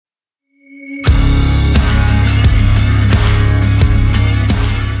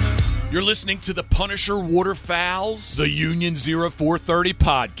You're listening to the Punisher Waterfowls, the Union 0430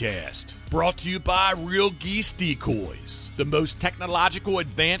 podcast. Brought to you by Real Geese Decoys, the most technological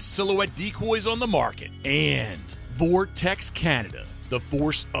advanced silhouette decoys on the market. And Vortex Canada, the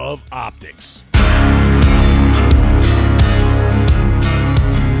force of optics.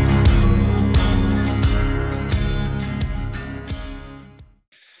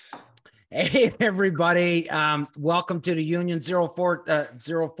 Hey, everybody. Welcome to the Union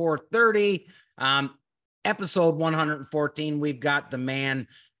 0430, episode 114. We've got the man,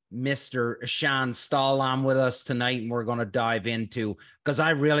 Mr. Sean Stahl, on with us tonight, and we're going to dive into, because I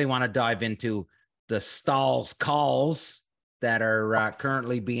really want to dive into the Stahl's calls that are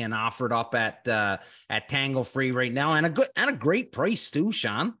currently being offered up at Tangle Free right now, and a great price too,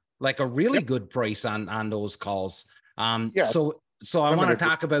 Sean. Like a really good price on those calls. So I want to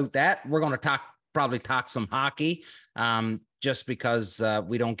talk about that. We're going to probably talk some hockey, just because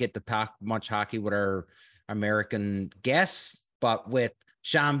we don't get to talk much hockey with our American guests. But with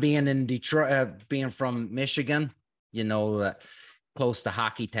Sean being in Detroit, being from Michigan, close to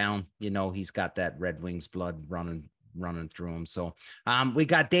hockey town, he's got that Red Wings blood running through him. So we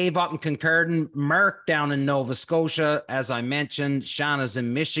got Dave up in Concordia, Mark down in Nova Scotia, as I mentioned. Sean is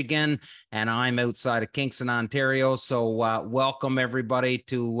in Michigan, and I'm outside of Kingston, Ontario. So welcome everybody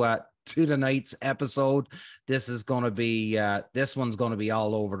to tonight's episode. This is going to be this one's going to be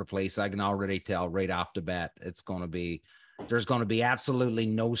all over the place. I can already tell right off the bat. There's going to be absolutely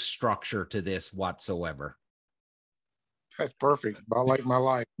no structure to this whatsoever. That's perfect. I like my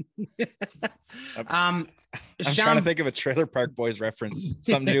life. I'm trying to think of a Trailer Park Boys reference,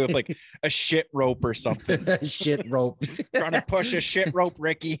 something to do with like a shit rope or something. Shit rope. Trying to push a shit rope,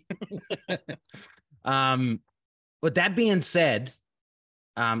 Ricky. With that being said,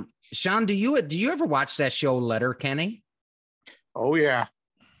 Sean, do you ever watch that show Letterkenny? Oh yeah.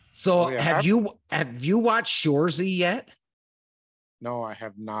 So have you watched Shoresy yet? No, I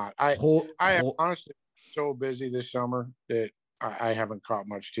have not. I am honestly so busy this summer that I haven't caught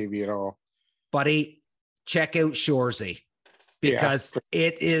much TV at all. Buddy, check out Shoresy, because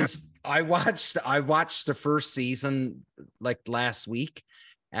it is. I watched the first season like last week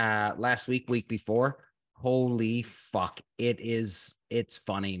before. Holy fuck. It's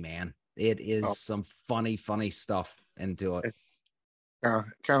funny, man. It is some funny stuff into it. Kind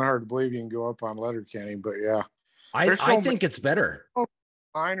of hard to believe you can go up on Letterkenny, but yeah. I think it's better.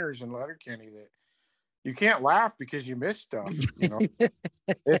 Liners in Letterkenny that you can't laugh because you miss stuff.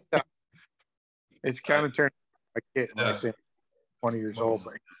 It's kind of turned a kid when I say 20 years old,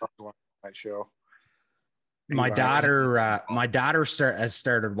 but I watch that show. My daughter has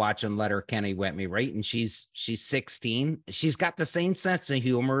started watching Letterkenny with me, right? And she's 16. She's got the same sense of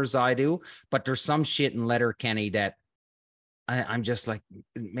humor as I do, but there's some shit in Letterkenny that I'm just like,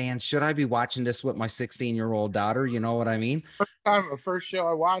 man, should I be watching this with my 16-year-old daughter? You know what I mean? The first show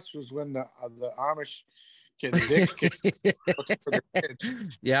I watched was when the Amish kids, Dick kids, looking for their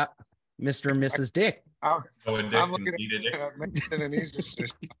kids. Yeah, Mr. and Mrs. Dick. I'm looking at him, and he's just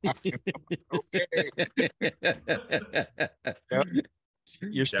okay. Yep.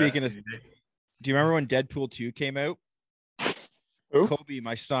 You're speaking of. Do you remember when Deadpool 2 came out? Who? Kobe,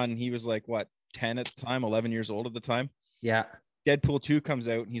 my son, he was like what, 10 at the time, 11 years old at the time. Yeah. Deadpool 2 comes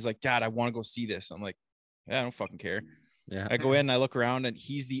out and he's like, Dad, I want to go see this. I'm like, yeah, I don't fucking care. Yeah. I go in and I look around and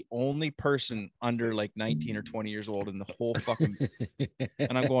he's the only person under like 19 or 20 years old in the whole fucking,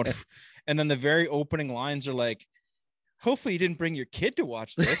 and I'm going, and then the very opening lines are like, hopefully you didn't bring your kid to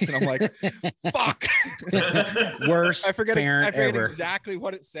watch this. And I'm like, fuck. Worst I forget ever. exactly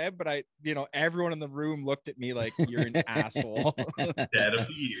what it said, but everyone in the room looked at me like, you're an asshole. Dad of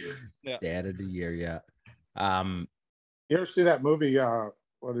the year. Yeah. Dad of the year. Yeah. You ever see that movie?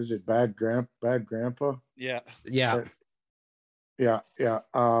 What is it? Bad Grandpa? Yeah.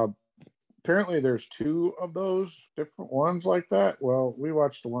 Apparently there's two of those different ones like that. Well, we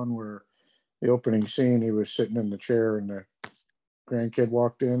watched the one where the opening scene, he was sitting in the chair and the grandkid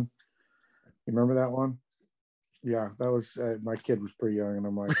walked in. You remember that one? Yeah, that was my kid was pretty young, and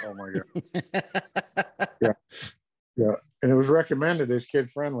I'm like, oh my god. Yeah, and it was recommended as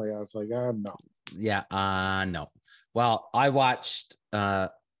kid friendly. I was like, no. Yeah, no. Well, I watched.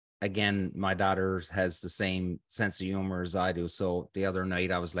 Again, my daughter has the same sense of humor as I do. So the other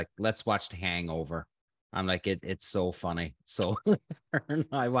night I was like, let's watch The Hangover. I'm like, it's so funny. So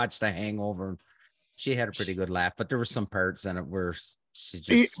I watched The Hangover. She had a pretty good laugh, but there were some parts in it where she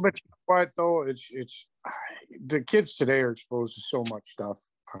just. But you know what though? It's the kids today are exposed to so much stuff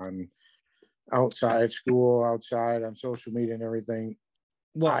on outside school, outside on social media and everything.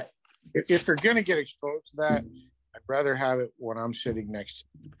 Well, if they're going to get exposed to that, I'd rather have it when I'm sitting next to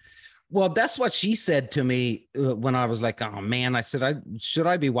them. Well, that's what she said to me when I was like, "Oh man," I said, should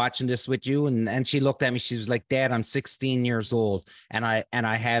I be watching this with you?" And she looked at me. She was like, "Dad, I'm 16 years old, and I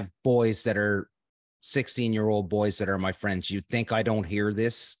have boys that are 16-year-old boys that are my friends. You think I don't hear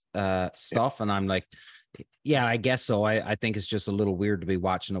this stuff?" And I'm like, "Yeah, I guess so. I think it's just a little weird to be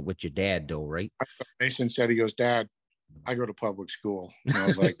watching it with your dad, though, right?" Mason said, he goes, "Dad, I go to public school." And I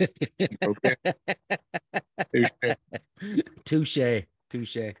was like, okay. Touche.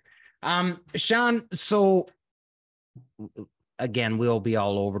 Sean, so again, we'll be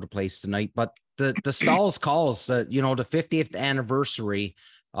all over the place tonight, but the Stalls calls, the 50th anniversary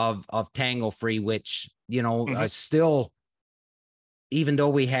of Tango Free, which, still, even though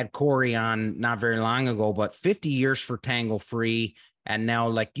we had Corey on not very long ago, but 50 years for Tango Free. And now,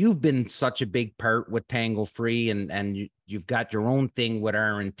 like, you've been such a big part with Tango Free, and you've got your own thing with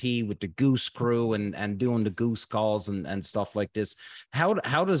R&T, with the Goose Crew, and doing the Goose calls and stuff like this. How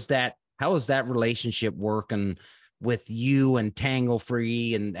does that relationship work, and with you and Tango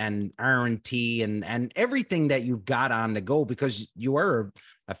Free and R&T and everything that you've got on the go, because you are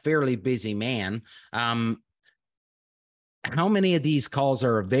a fairly busy man. How many of these calls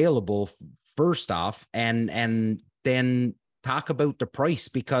are available, first off, and then talk about the price,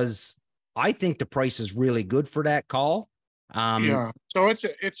 because I think the price is really good for that call. Yeah. So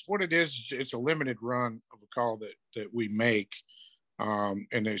it's what it is. It's a limited run of a call that we make. And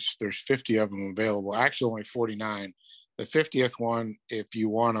there's 50 of them available. Actually, only 49. The 50th one, if you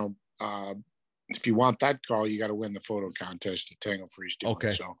want that call, you got to win the photo contest that Tango Free's doing.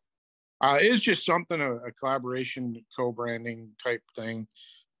 Okay. So it's just something, a collaboration, co-branding type thing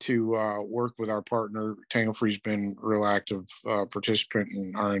to work with our partner. Tango Free's been a real active participant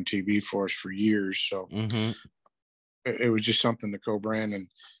in RNTB for us for years. So it was just something to co-brand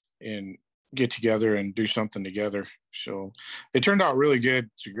and get together and do something together. So it turned out really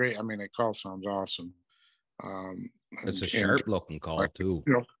good. It's great. I mean, the call sounds awesome. It's a sharp looking call too.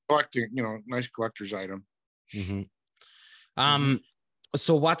 Collecting, nice collector's item.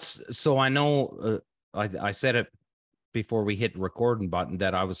 So I know I said it before we hit the recording button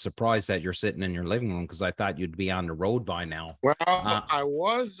that I was surprised that you're sitting in your living room, because I thought you'd be on the road by now. Well, I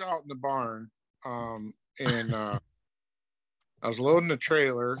was out in the barn, and I was loading the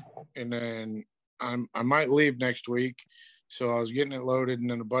trailer, and then I might leave next week. So I was getting it loaded, and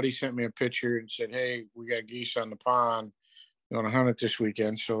then a buddy sent me a picture and said, "Hey, we got geese on the pond. You want to hunt it this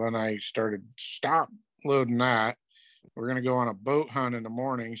weekend?" So then I stop loading that. We're going to go on a boat hunt in the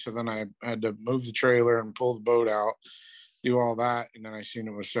morning. So then I had to move the trailer and pull the boat out, do all that. And then I seen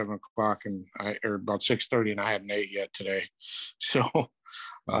it was 7 o'clock or about 6:30, and I hadn't ate yet today. So, so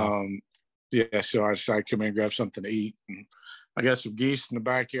I decided to come in and grab something to eat. And I got some geese in the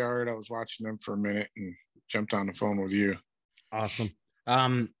backyard. I was watching them for a minute and jumped on the phone with you. Awesome.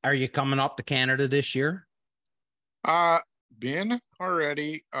 Are you coming up to Canada this year? Been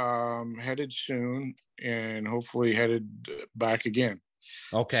already, headed soon, and hopefully headed back again.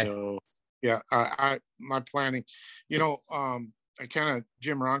 Okay. So yeah, my planning, I kind of,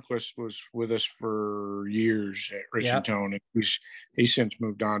 Jim Ronquist was with us for years at Rich and Tone, and he's since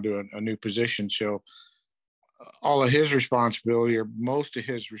moved on to a new position. So all of his responsibility, or most of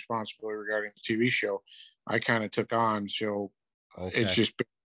his responsibility regarding the TV show, I kind of took on. So it's just been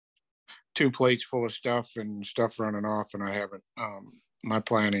 2 plates full of stuff and stuff running off, and I haven't. My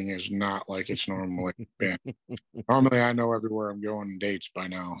planning is not like it's normally been. Normally, I know everywhere I'm going and dates by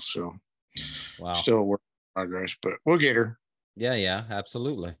now, so still a work in progress, but we'll get her. Yeah,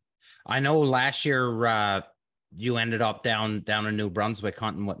 absolutely. I know last year you ended up down in New Brunswick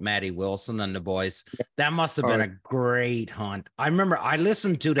hunting with Maddie Wilson and the boys. That must have been a great hunt. I remember I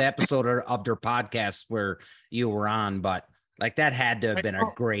listened to the episode of their podcast where you were on, but like that had to have been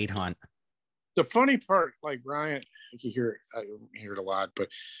a great hunt. The funny part, like Ryan, I hear it a lot,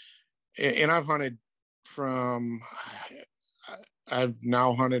 and I've hunted I've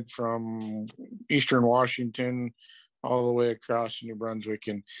now hunted from Eastern Washington all the way across New Brunswick.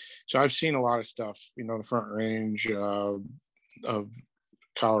 And so I've seen a lot of stuff, the Front Range of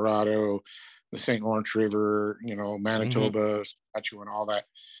Colorado, the St. Lawrence River, Manitoba, Saskatchewan, all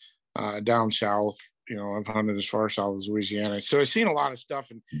that, down south. I've hunted as far south as Louisiana. So I've seen a lot of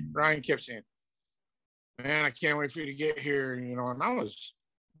stuff. And Ryan kept saying, "Man, I can't wait for you to get here." And I was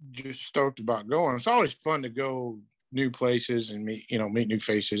just stoked about going. It's always fun to go new places and meet new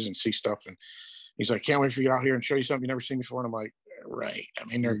faces and see stuff. And he's like, "Can't wait for you to get out here and show you something you've never seen before." And I'm like, right. I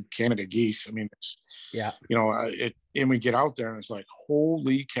mean, they're Canada geese. I mean, it's, and we get out there and it's like,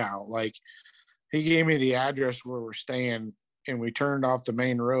 holy cow. Like, he gave me the address where we're staying, and we turned off the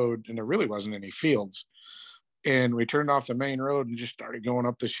main road, and there really wasn't any fields. And we turned off the main road and just started going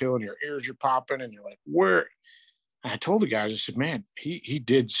up this hill, and your ears are popping, and you're like, where? And I told the guys, I said, man, he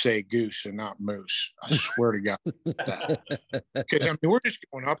did say goose and not moose. I swear to God. Because I mean, we're just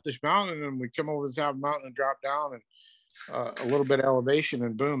going up this mountain, and we come over the top of the mountain and drop down, and a little bit of elevation,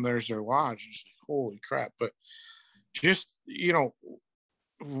 and boom, there's their lodge. It's like, holy crap. But just,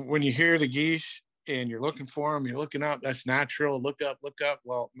 when you hear the geese and you're looking for them, you're looking up, that's natural. Look up.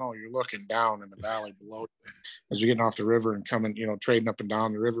 Well, no, you're looking down in the valley below as you're getting off the river and coming, trading up and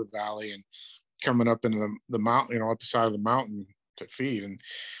down the river valley and coming up into the mountain, up the side of the mountain to feed. And,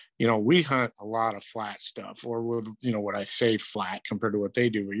 we hunt a lot of flat stuff, or with, what I say flat compared to what they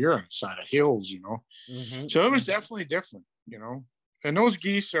do, but you're on the side of hills, Mm-hmm. So it was definitely different, and those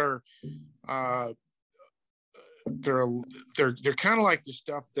geese are, they're kind of like the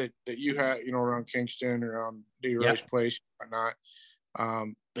stuff that you have, around Kingston or around D. Roy's place and whatnot.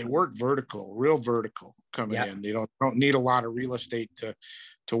 They work real vertical coming in. They don't need a lot of real estate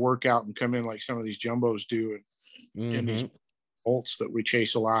to work out and come in like some of these jumbos do in these bolts that we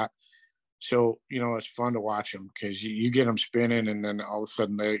chase a lot. So, it's fun to watch them because you get them spinning, and then all of a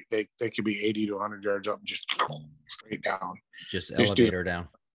sudden they could be 80 to 100 yards up and just straight down. Just elevator down.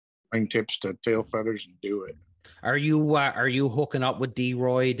 Wingtips to tail feathers and do it. Are you hooking up with D.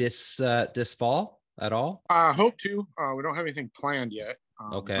 Roy this fall at all? Hope to. We don't have anything planned yet.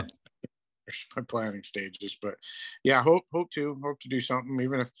 Okay. There's my planning stages, but yeah, hope to do something.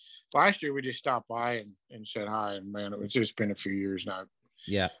 Even if last year we just stopped by and said hi, and man, it's just been a few years now.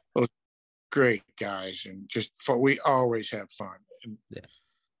 Yeah. Those great guys, and just we always have fun. And,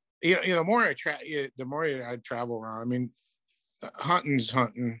 the more I travel around. I mean, hunting's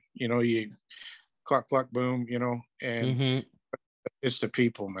hunting. You cluck cluck boom. And it's the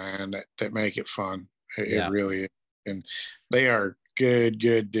people, man, that make it fun. It really is. And they are good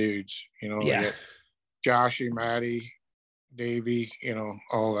dudes. Joshy, Maddie, Davey,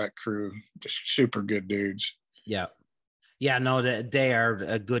 all that crew, just super good dudes. Yeah, no, they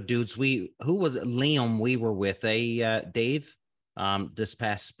are good dudes. Who was it? Liam we were with, Dave, this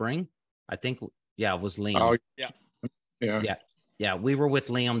past spring, I think. Yeah, it was Liam. Oh, yeah. We were with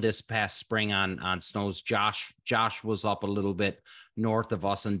Liam this past spring on snows. Josh was up a little bit north of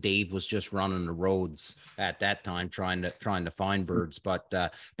us, and Dave was just running the roads at that time, trying to find birds. But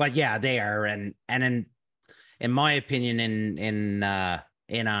yeah, they are, and in my opinion, in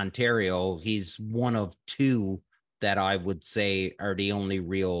Ontario, he's one of two that I would say are the only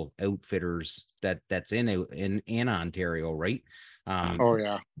real outfitters that's in Ontario, right?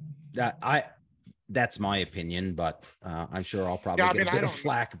 That's my opinion, but I'm sure I'll probably get a bit of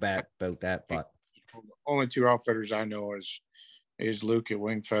flack about that. But only two outfitters I know is Luke at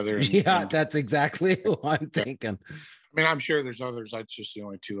Wingfeather. And that's exactly who I'm thinking. I mean, I'm sure there's others. That's just the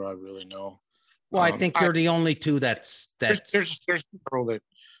only two I really know. Well, I think they're the only two that's there's several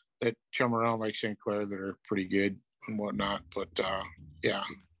that chum around like St. Clair that are pretty good and whatnot. But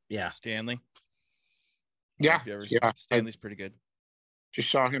Stanley. Yeah. Stanley's pretty good. Just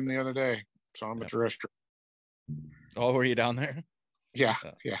saw him the other day. Saw him at the restaurant. Oh, were you down there? Yeah.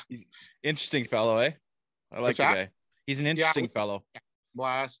 He's interesting fellow, eh? I like the guy. He's an interesting fellow.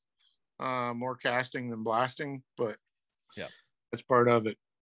 Blast. More casting than blasting, but that's part of it.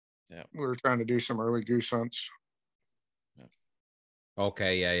 Yeah. We were trying to do some early goose hunts.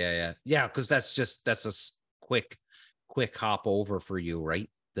 Okay, yeah, because that's a quick hop over for you, right?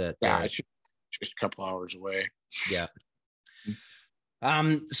 It's just a couple hours away. Yeah.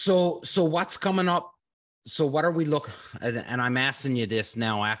 So what's coming up? So what are we looking? And I'm asking you this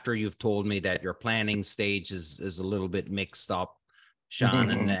now after you've told me that your planning stage is a little bit mixed up,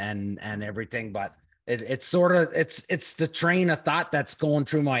 Sean, and everything, but it's sort of it's the train of thought that's going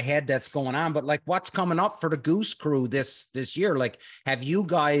through my head that's going on. But like, what's coming up for the Goose Crew this year? Like, have you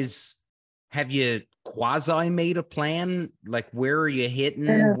quasi made a plan? Like, where are you hitting?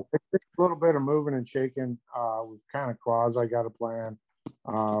 A little bit of moving and shaking. We've kind of quasi got a plan.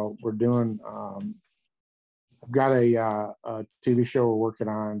 We're doing. I've got a TV show we're working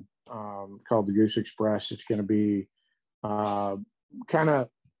on called The Goose Express. It's going to be kind of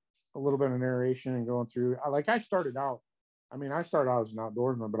a little bit of narration and going through. I started out as an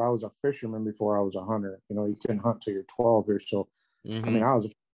outdoorsman, but I was a fisherman before I was a hunter. You couldn't hunt till you're 12 here. So, I mean,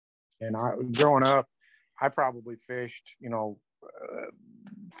 growing up, I probably fished,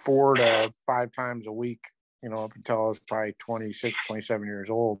 4 to 5 times a week, up until I was probably 26, 27 years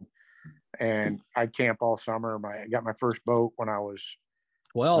old. And I'd camp all summer. I got my first boat when I was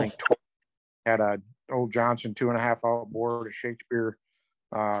 12. Had a old Johnson 2.5 outboard, a Shakespeare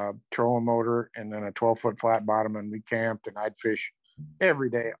trolling motor, and then a 12-foot flat bottom. And we camped, and I'd fish every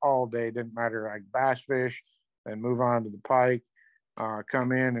day, all day. Didn't matter. I'd bass fish, then move on to the pike,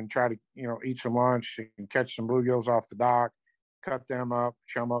 come in and try to, eat some lunch and catch some bluegills off the dock, cut them up,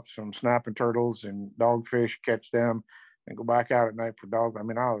 chum up some snapping turtles and dogfish, catch them, and go back out at night for dog. I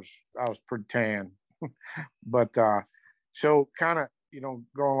mean, I was pretty tan, but so kind of,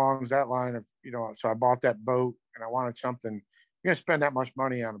 go along that line of, so I bought that boat and I wanted something. You're going to spend that much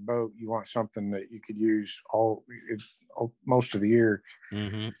money on a boat. You want something that you could use most of the year.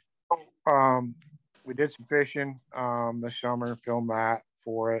 Mm-hmm. We did some fishing this summer, filmed that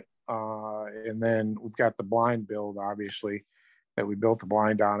for it. And then we've got the blind build, obviously, that we built the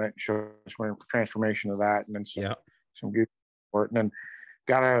blind on it and showed some transformation of that. And then some good support. And then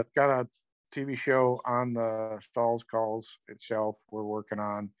got a TV show on the Stalls Calls itself we're working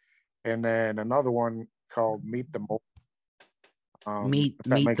on. And then another one called Meet the Molt. Meet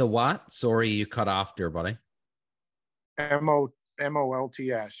the what? Sorry, you cut off there, buddy. MOLTS.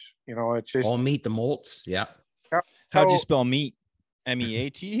 It's just Meet the Molts. Yeah. How'd you spell meat?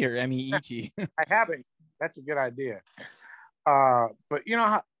 MEAT or MEET? I haven't. That's a good idea. But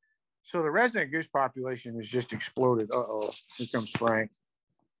how? So the resident goose population has just exploded. Here comes Frank.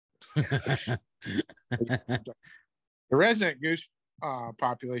 The resident goose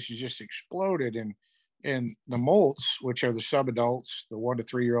population just exploded, and the molts, which are the subadults, the 1 to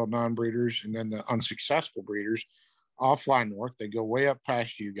 3 year old non-breeders, and then the unsuccessful breeders, all fly north. They go way up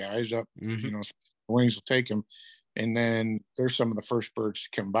past you guys, up. The wings will take them, and then they're some of the first birds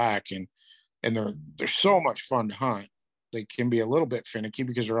to come back, and they're so much fun to hunt. They can be a little bit finicky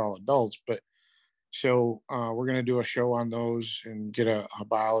because they're all adults, but so we're going to do a show on those and get a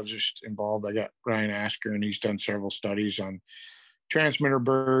biologist involved. I got Ryan Asker, and he's done several studies on transmitter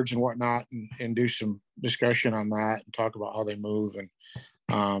birds and whatnot, and do some discussion on that and talk about how they move.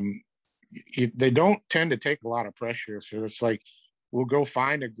 And they don't tend to take a lot of pressure. So it's like, we'll go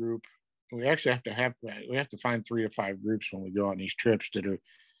find a group. We actually have to find 3 to 5 groups when we go on these trips that are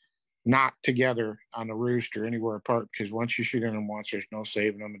not together on the roost or anywhere apart, because once you shoot in them once, there's no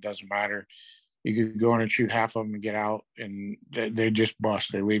saving them. It doesn't matter. You could go in and shoot half of them and get out, and they just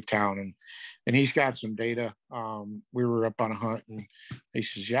bust. They leave town. And he's got some data. We were up on a hunt, and he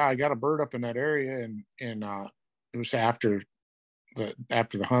says, "Yeah, I got a bird up in that area." And it was after the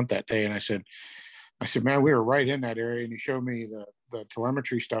hunt that day. And I said, "Man, we were right in that area." And he showed me the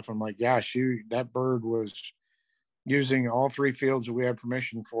telemetry stuff. I'm like, "Yeah, shoot, that bird was using all 3 fields that we had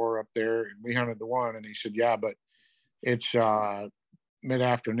permission for up there, and we hunted the one." And he said, "Yeah, but it's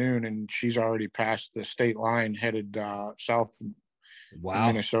mid-afternoon and she's already past the state line, headed south in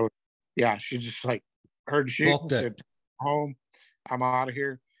Minnesota." Yeah, she just like heard the shoot and said, "Home, I'm out of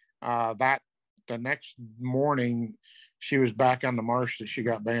here." That the next morning she was back on the marsh that she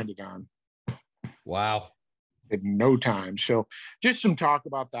got banded on. Wow. In no time. So just some talk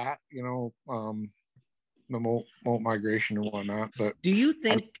about that, the molt migration and whatnot. But do you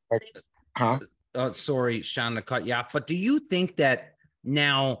think sorry, Sean, to cut you off, but do you think that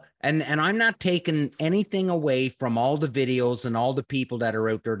now, and I'm not taking anything away from all the videos and all the people that are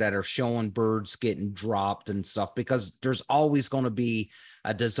out there that are showing birds getting dropped and stuff, because there's always going to be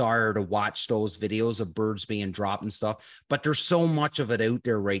a desire to watch those videos of birds being dropped and stuff, but there's so much of it out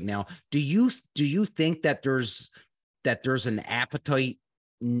there right now. Do you think that there's an appetite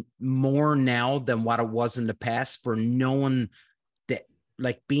more now than what it was in the past for knowing that,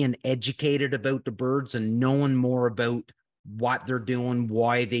 like, being educated about the birds and knowing more about what they're doing,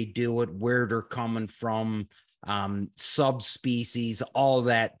 why they do it, where they're coming from, subspecies, all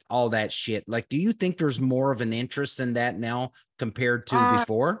that shit? Like, do you think there's more of an interest in that now compared to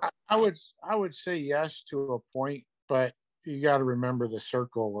before? I would say yes to a point, but you got to remember the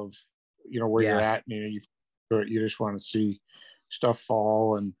circle of where you're at. You just want to see stuff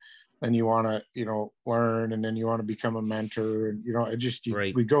fall, and then you want to learn, and then you want to become a mentor, and it just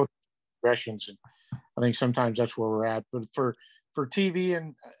we go through progressions, and I think sometimes that's where we're at. But for TV,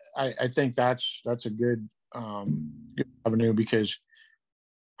 and I think that's a good avenue, because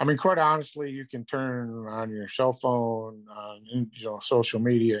I mean, quite honestly, you can turn on your cell phone, social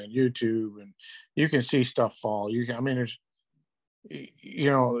media and YouTube, and you can see stuff fall. There's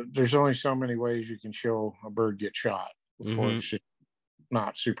only so many ways you can show a bird get shot before it's just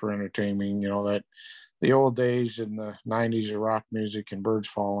not super entertaining. That the old days in the 90s of rock music and birds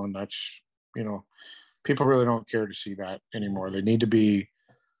falling, that's, people really don't care to see that anymore. They need to be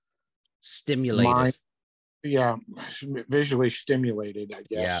stimulated. Visually stimulated, I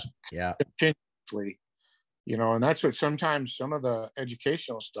guess. Yeah. Continuously, and that's what sometimes some of the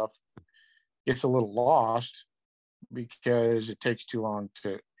educational stuff gets a little lost, because it takes too long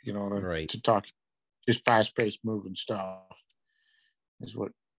to talk. Just fast-paced moving stuff is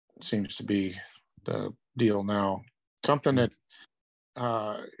what seems to be the deal now. Something that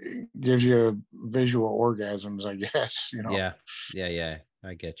gives you visual orgasms, I guess. Yeah.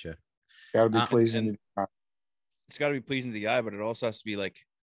 I get you. Got to be pleasing. It's got to be pleasing to the eye, but it also has to be like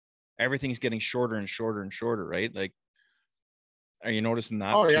everything's getting shorter and shorter and shorter, right? Like, are you noticing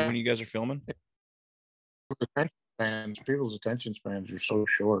that too when you guys are filming? People's attention spans are so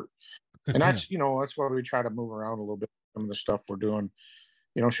short, and that's that's why we try to move around a little bit. Some of the stuff we're doing,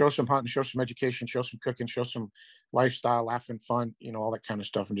 show some hunting, show some education, show some cooking, show some lifestyle, laughing, fun, all that kind of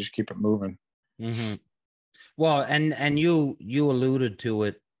stuff, and just keep it moving. Mm-hmm. Well, and you alluded to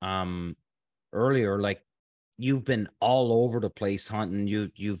it earlier, like you've been all over the place hunting.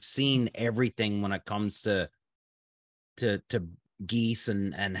 You've seen everything when it comes to geese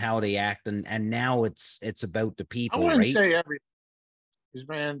and how they act, and now it's about the people. I wouldn't right? say everything, because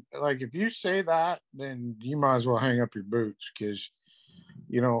man, like if you say that, then you might as well hang up your boots, because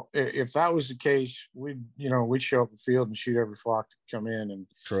if that was the case, we'd show up in the field and shoot every flock to come in. And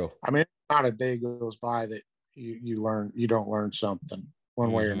true. I mean, not a day goes by that you don't learn something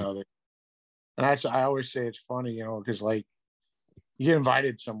one way or another. And I always say it's funny, because like you get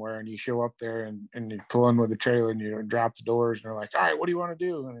invited somewhere and you show up there and you pull in with the trailer and you drop the doors and they're like, all right, what do you want to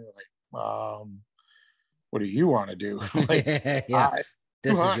do? And you're like, what do you want to do? Like,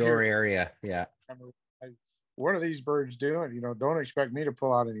 this is your area. Yeah. I mean, what are these birds doing? Don't expect me to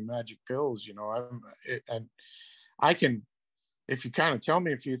pull out any magic pills. And I can, if you kind of tell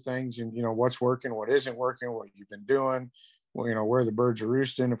me a few things and, what's working, what isn't working, what you've been doing, well, where the birds are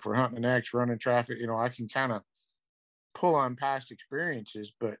roosting, if we're hunting an X, running traffic, I can kind of pull on past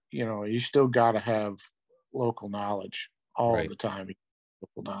experiences, but, you still got to have local knowledge all the time.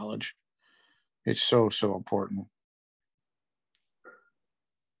 Local knowledge. It's so, so important.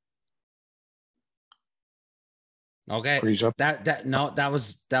 Okay. Freeze up. That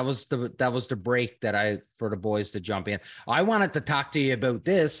was the break that for the boys to jump in. I wanted to talk to you about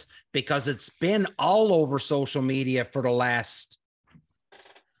this because it's been all over social media for the last,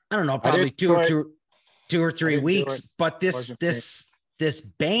 I don't know, probably two or three weeks. But this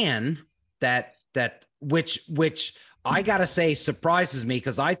ban that which I gotta say surprises me,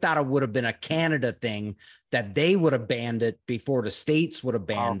 because I thought it would have been a Canada thing, that they would have banned it before the States would have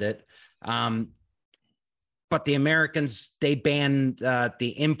banned it. But the Americans, they banned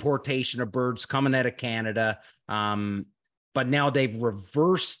the importation of birds coming out of Canada. But now they've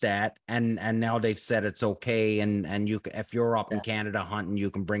reversed that, and now they've said it's okay. And you, if you're up in Canada hunting, you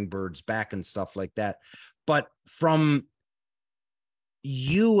can bring birds back and stuff like that. But from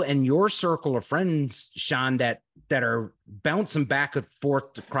you and your circle of friends, Sean, that are bouncing back and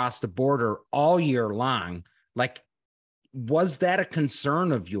forth across the border all year long, like, was that a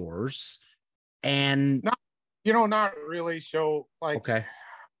concern of yours? And not really. So, like, okay,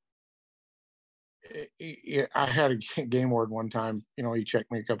 I had a game ward one time. He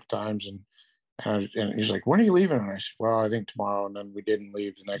checked me a couple times, and he's like, "When are you leaving?" And I said, "Well, I think tomorrow." And then we didn't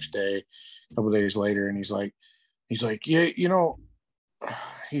leave the next day. A couple days later, and he's like, "Yeah,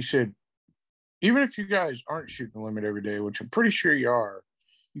 he said, even if you guys aren't shooting the limit every day, which I'm pretty sure you are,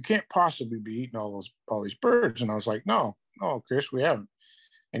 you can't possibly be eating all these birds." And I was like, "No, Chris, we haven't."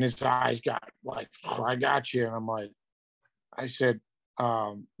 And his eyes got like, "Oh, I got you." And I'm like, I said,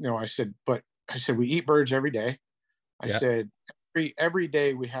 we eat birds every day. I said, every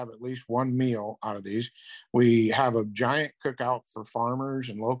day we have at least one meal out of these. We have a giant cookout for farmers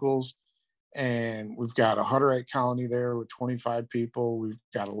and locals. And we've got a Hutterite colony there with 25 people. We've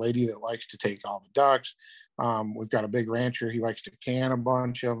got a lady that likes to take all the ducks. We've got a big rancher. He likes to can a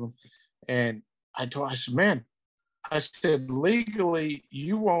bunch of them. And I said, man, I said, legally,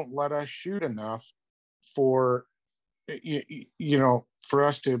 you won't let us shoot enough for, for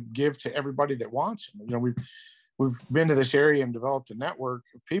us to give to everybody that wants them. We've been to this area and developed a network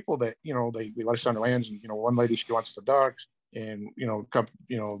of people that, we let us on their lands. And, one lady, she wants the ducks. And a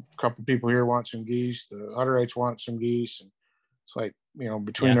couple people here want some geese. The Hutterites want some geese, and it's like,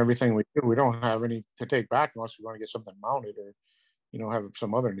 between everything we do, we don't have any to take back unless we want to get something mounted or have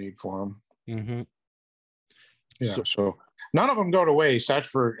some other need for them. Mm-hmm. Yeah, so none of them go to waste. That's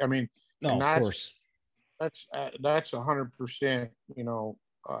for, I mean, no, of course, that's 100%.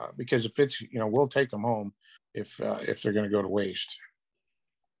 Because if it's, we'll take them home if they're going to go to waste.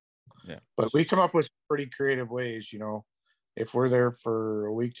 Yeah, but we come up with pretty creative ways, if we're there for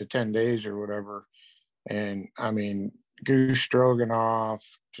a week to 10 days or whatever. And I mean, goose stroganoff,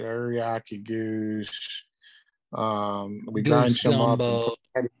 teriyaki goose. We grind some gumbo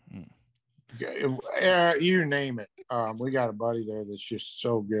up. You name it. We got a buddy there that's just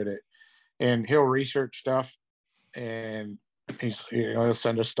so good at, and he'll research stuff. And he'll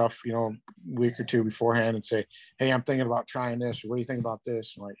send us stuff, a week or two beforehand and say, "Hey, I'm thinking about trying this. Or what do you think about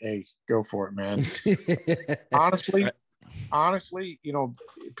this?" I'm like, "Hey, go for it, man." honestly,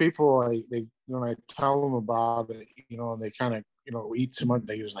 people they when I tell them about it, and they kind of eat some of it,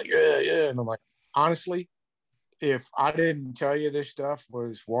 they just like, yeah, and I'm like, honestly, if I didn't tell you this stuff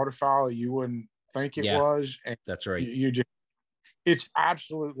was waterfowl, you wouldn't think it was. And that's right. It's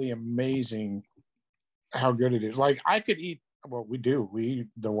absolutely amazing how good it is. Like I could eat, we eat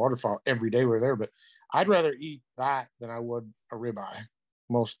the waterfowl every day we're there, but I'd rather eat that than I would a ribeye.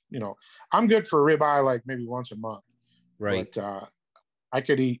 I'm good for a ribeye like maybe once a month. Right. But I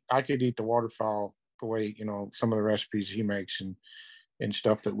could eat the waterfowl the way, some of the recipes he makes and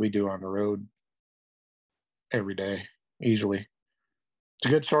stuff that we do on the road every day easily. It's a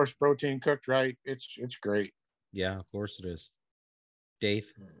good source of protein cooked right. It's great. Yeah, of course it is. Dave.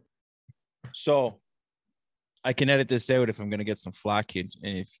 So I can edit this out if I'm going to get some flack and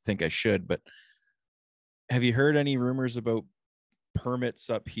if you think I should, but have you heard any rumors about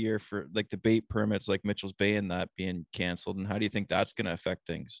permits up here for like the bait permits, like Mitchell's Bay and that being canceled? And how do you think that's going to affect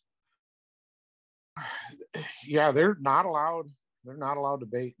things? Yeah, they're not allowed to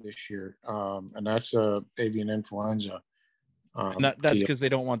bait this year. And that's avian influenza. And that's because they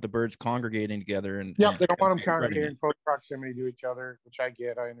don't want the birds congregating together. And they don't want them congregating in close proximity to each other, which I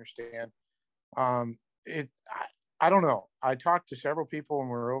get. I understand. I don't know. I talked to several people when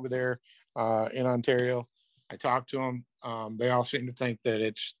we were over there in Ontario. I talked to them. They all seem to think that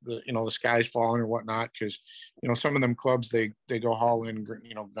it's the sky's falling or whatnot, because some of them clubs they go haul in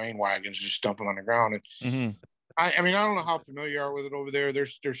grain wagons, just dump them on the ground. And I mean, I don't know how familiar you are with it over there.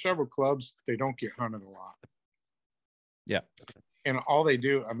 There's several clubs, they don't get hunted a lot. Yeah, and all they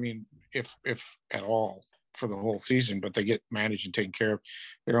do, I mean, if at all, for the whole season, but they get managed and taken care of.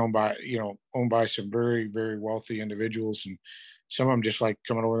 They're owned by some very, very wealthy individuals, and some of them just like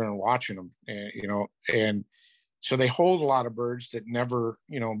coming over there and watching them, and so they hold a lot of birds that never,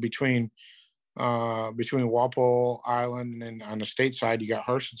 between Walpole Island and then on the state side, you got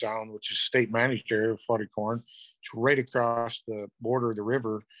Harson's Island, which is state managed area of flooded corn. It's right across the border of the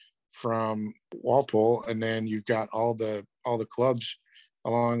river from Walpole, and then you've got all the clubs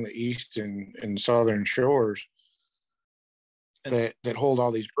along the east and southern shores that hold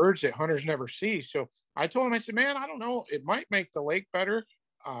all these birds that hunters never see. So I told him, I said, man, I don't know. It might make the lake better.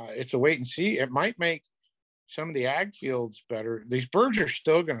 It's a wait and see. It might make some of the ag fields better. These birds are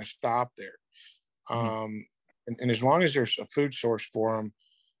still going to stop there. And as long as there's a food source for them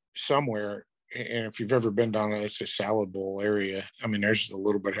somewhere, and if you've ever been down, it's a salad bowl area. I mean, there's a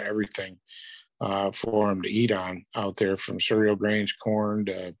little bit of everything for them to eat on out there, from cereal grains, corn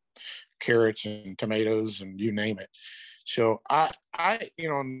to carrots and tomatoes and you name it. So I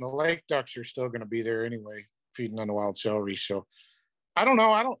and the lake ducks are still going to be there anyway, feeding on the wild celery. So I don't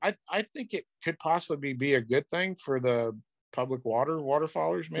know. I think it could possibly be a good thing for the public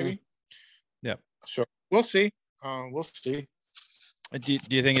waterfowlers, maybe. Yeah. So we'll see. We'll see. Do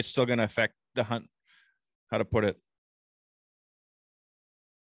you think it's still going to affect the hunt? How to put it?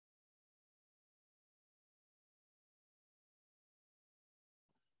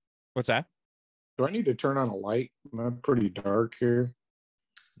 What's that? Do I need to turn on a light? I'm pretty dark here.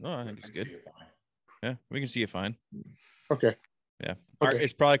 No, I think it's good. Yeah, we can see it fine. Okay. Yeah. Okay.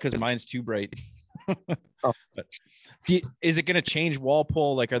 It's probably because mine's too bright. Oh. But is it going to change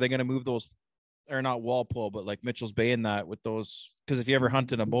Walpole? Like, are they going to move those, or not Walpole, but like Mitchell's Bay and that with those? Because if you ever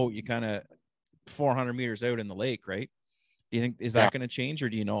hunt in a boat, you kind of 400 meters out in the lake, right? Do you think, is that going to change, or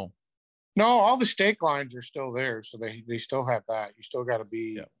do you know? No, all the stake lines are still there. So they still have that. You still got to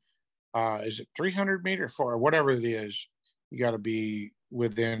be, is it 300 meters or whatever it is? You got to be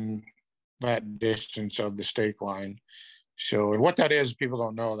within that distance of the stake line. So, and what that is, people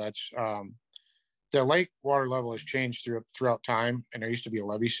don't know. That's the lake water level has changed throughout time, and there used to be a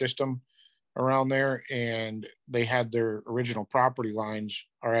levee system around there, and they had their original property lines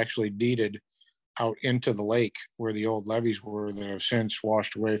are actually deeded out into the lake where the old levees were that have since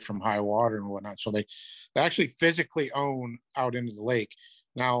washed away from high water and whatnot. So they actually physically own out into the lake.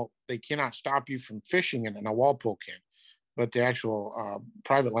 Now they cannot stop you from fishing in it. Now Walpole can, but the actual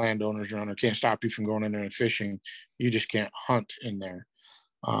private landowners around there can't stop you from going in there and fishing. You just can't hunt in there.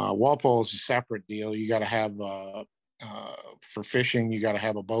 Walpole is a separate deal. You got to have for fishing, you got to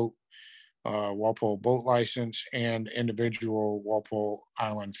have a boat, Walpole boat license, and individual Walpole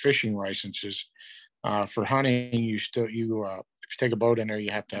Island fishing licenses. For hunting, if you take a boat in there,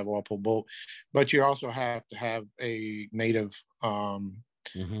 you have to have a Walpole boat, but you also have to have a native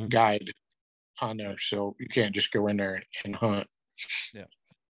guide on there, so you can't just go in there and hunt. Yeah,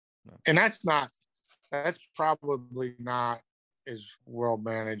 no. And that's probably not as well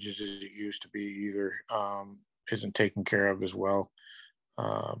managed as it used to be either. Isn't taken care of as well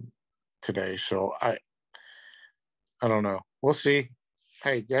today. So I don't know. We'll see.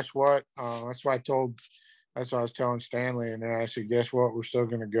 Hey, guess what? That's what I was telling Stanley, and then I said, guess what? We're still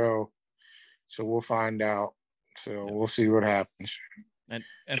going to go. So we'll find out. So we'll see what happens. And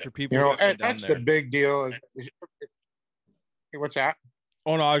for people, and that's the big deal. What's that?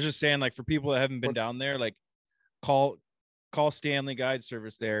 Oh no, I was just saying, like, for people that haven't been down there, like, call Stanley Guide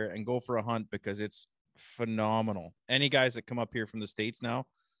Service there and go for a hunt, because it's phenomenal. Any guys that come up here from the States now,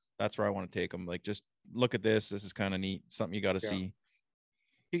 that's where I want to take them. Like, just look at this. This is kind of neat. Something you got to see.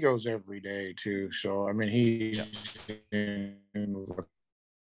 He goes every day too. So, I mean, he's in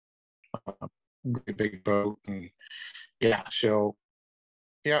a big boat, and so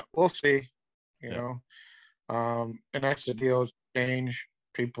we'll see, you know. And that's the deal. Change.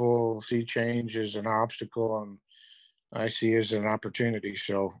 People see change as an obstacle, and I see it as an opportunity.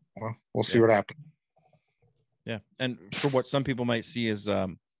 So we'll see what happens. Yeah. And for what some people might see is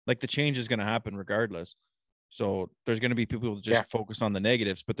like, the change is going to happen regardless. So there's going to be people who just focus on the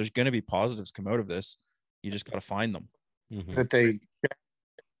negatives, but there's going to be positives come out of this. You just got to find them. Mm-hmm. That they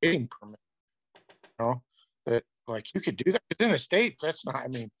getting permit, that like you could do that in the States. That's not, I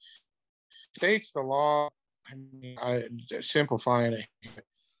mean, States, the law, I mean, simplifying it.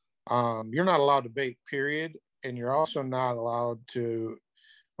 You're not allowed to bait, period. And you're also not allowed to,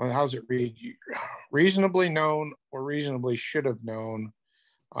 well, how's it read? Reasonably known or reasonably should have known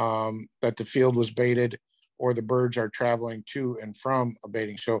that the field was baited, or the birds are traveling to and from a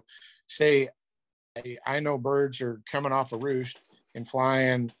baiting. So say I know birds are coming off a roost and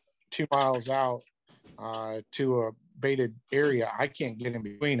flying 2 miles out to a baited area. I can't get in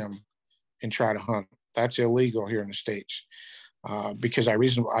between them and try to hunt. That's illegal here in the States because I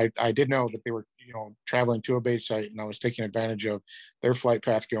did know that they were, traveling to a bait site, and I was taking advantage of their flight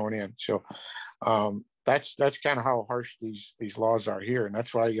path going in. So that's kind of how harsh these laws are here. And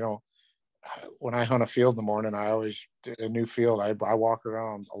that's why, when I hunt a field in the morning, I always, a new field, I walk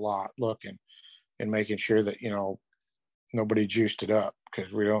around a lot looking and making sure that, nobody juiced it up,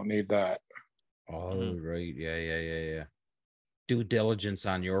 because we don't need that. Oh, right. Yeah. Due diligence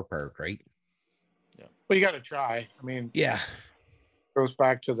on your part, right? Yeah. Well, you got to try. I mean, yeah. Goes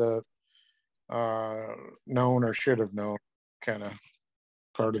back to the known or should have known kind of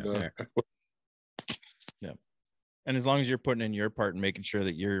part of the. Yeah. And as long as you're putting in your part and making sure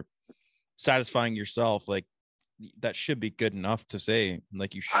that you're satisfying yourself, like, that should be good enough to say,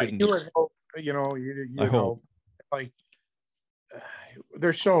 like, you shouldn't. I hope. Like,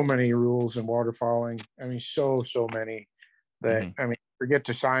 there's so many rules in waterfowling. I mean, so many that I mean, forget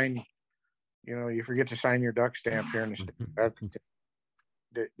to sign. You forget to sign your duck stamp here in the state.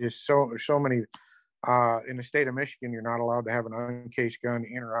 There's so many. In the state of Michigan, you're not allowed to have an uncased gun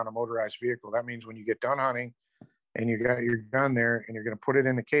in or on a motorized vehicle. That means when you get done hunting and you got your gun there and you're going to put it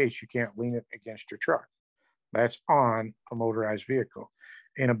in the case, you can't lean it against your truck. That's on a motorized vehicle.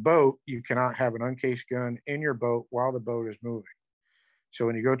 In a boat, you cannot have an uncased gun in your boat while the boat is moving. So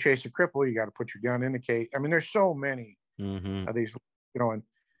when you go chase a cripple, you got to put your gun in the case. I mean, there's so many of these, and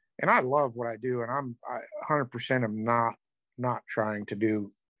I love what I do, and I 100% am not trying to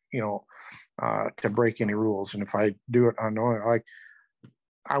do, to break any rules. And if I do it unknowingly, like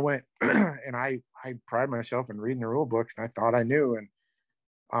I went and I pride myself in reading the rule books, and I thought I knew.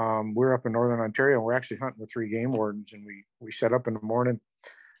 And we're up in Northern Ontario, and we're actually hunting with 3 game wardens, and we set up in the morning.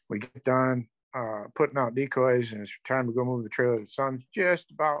 We get done putting out decoys, and it's time to go move the trailer. The sun's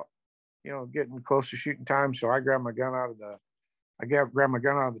just about, getting close to shooting time. So I grab my gun out of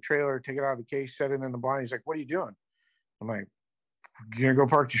the trailer, take it out of the case, set it in the blind. He's like, "What are you doing?" I'm like, "You're gonna go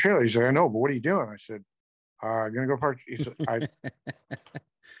park the trailer." He's like, "I know, but what are you doing?" I said, "I'm gonna go park." He said,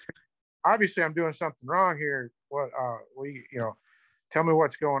 "Obviously I'm doing something wrong here. What, tell me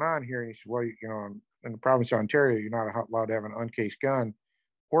what's going on here." And he said, "Well, in the province of Ontario, you're not allowed to have an uncased gun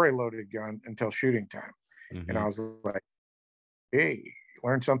or a loaded gun until shooting time." And I was like, "Hey,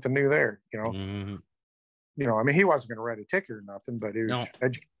 learned something new there." I mean, he wasn't going to write a ticket or nothing, but it was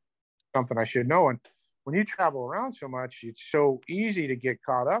something I should know. And when you travel around so much, it's so easy to get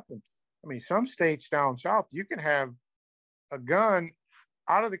caught up. And I mean, some states down south, you can have a gun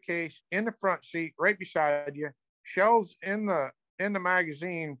out of the case in the front seat, right beside you, shells in the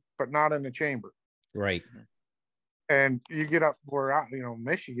magazine, but not in the chamber. Right. And you get up where,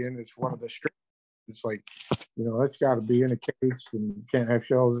 Michigan, it's one of the strict. It's like, it's got to be in a case, and you can't have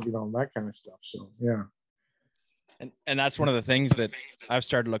shells, that kind of stuff. So, yeah. And that's one of the things that I've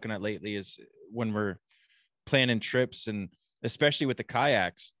started looking at lately is when we're planning trips, and especially with the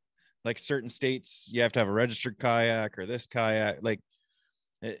kayaks, like certain states, you have to have a registered kayak or this kayak. Like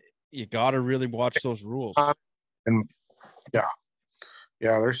you got to really watch those rules. And yeah,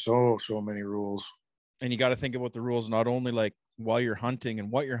 there's so many rules. And you got to think about the rules, not only like while you're hunting and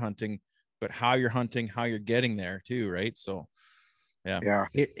what you're hunting, but how you're hunting, how you're getting there too. Right. So yeah.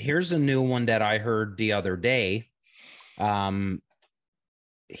 Here's a new one that I heard the other day.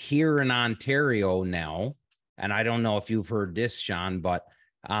 Here in Ontario now, and I don't know if you've heard this, Sean, but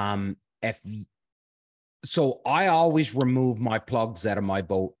so I always remove my plugs out of my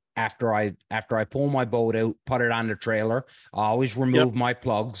boat after I pull my boat out, put it on the trailer. I always remove my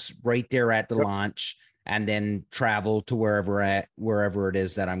plugs right there at the launch, and then travel to wherever it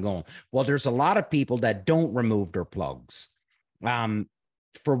is that I'm going. Well, there's a lot of people that don't remove their plugs,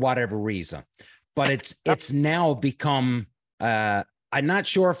 for whatever reason, but it's now become, I'm not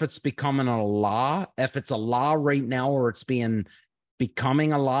sure if it's becoming a law, if it's a law right now, or it's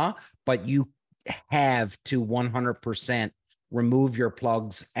becoming a law, but you have to 100% remove your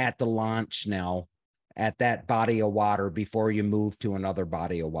plugs at the launch now at that body of water before you move to another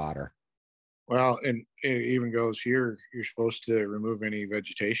body of water. Well, and it even goes here, you're supposed to remove any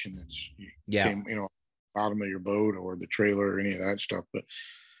vegetation that's bottom of your boat or the trailer or any of that stuff. But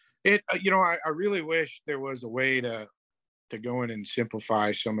I really wish there was a way to go in and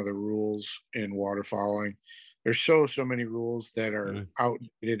simplify some of the rules in waterfowling. There's so many rules that are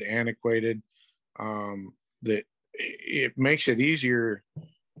outdated, antiquated, that it makes it easier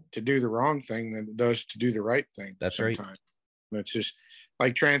to do the wrong thing than it does to do the right thing. That's sometimes. right. And it's just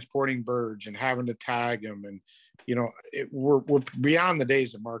like transporting birds and having to tag them, and we're beyond the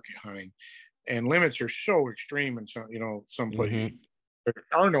days of market hunting, and limits are so extreme. And some places there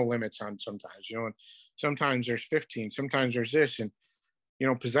are no limits on sometimes. And sometimes there's 15, sometimes there's this, and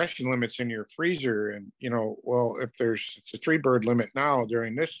possession limits in your freezer, and well, if it's a 3 bird limit now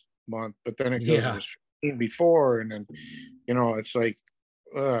during this month, but then it goes to 15 before, and then it's like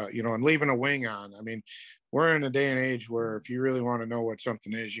and leaving a wing on. I mean, we're in a day and age where if you really want to know what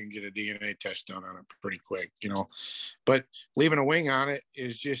something is, you can get a DNA test done on it pretty quick, but leaving a wing on it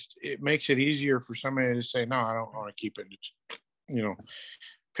is just, it makes it easier for somebody to say, no, I don't want to keep it, just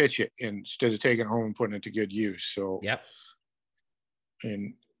pitch it instead of taking it home and putting it to good use. So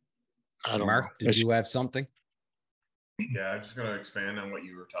and I don't Mark, know. did you have something? Yeah, I'm just going to expand on what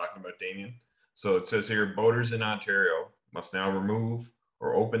you were talking about, Damien. So it says here, boaters in Ontario must now remove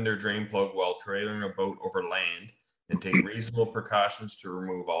or open their drain plug while trailing a boat over land, and take reasonable precautions to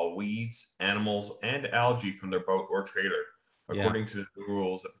remove all weeds, animals, and algae from their boat or trailer, according to the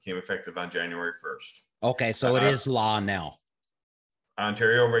rules that became effective on January 1st. Okay, so it is law now.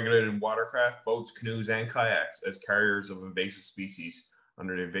 Ontario regulated watercraft, boats, canoes, and kayaks as carriers of invasive species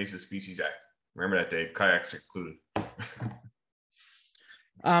under the Invasive Species Act. Remember that, Dave? Kayaks included.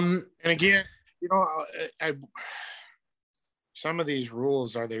 And again, some of these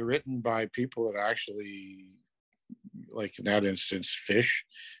rules, are they written by people that actually, like in that instance, fish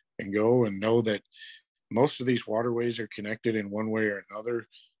and go and know that most of these waterways are connected in one way or another?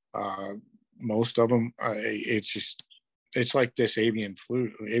 Most of them, it's like this avian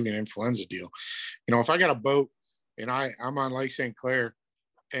influenza deal. If I got a boat and I'm on Lake St. Clair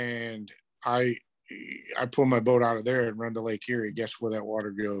and I pull my boat out of there and run to Lake Erie, guess where that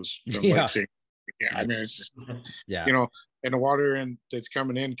water goes from Lake St. I mean, it's just, and the water that's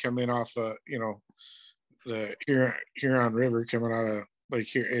coming off, the Huron River coming out of Lake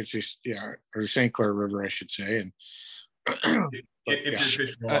here. It's just, or the St. Clair River, I should say. And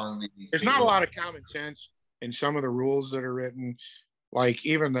there's not a lot of common sense in some of the rules that are written, like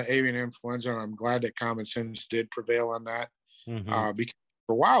even the avian influenza. I'm glad that common sense did prevail on that, because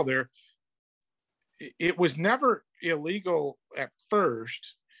for a while there, it was never illegal at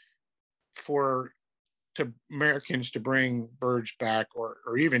first to Americans to bring birds back,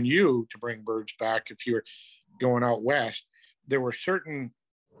 or even you to bring birds back if you were going out west. There were certain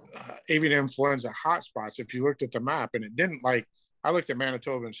avian influenza hotspots. If you looked at the map, and it didn't, like, I looked at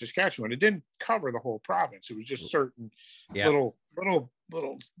Manitoba and Saskatchewan, it didn't cover the whole province. It was just certain little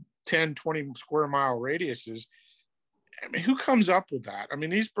 10, 20 square mile radiuses. I mean, who comes up with that? I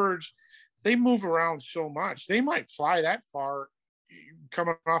mean, these birds, they move around so much. They might fly that far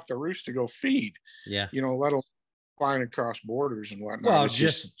coming off the roost to go feed, let alone flying across borders and whatnot. Well,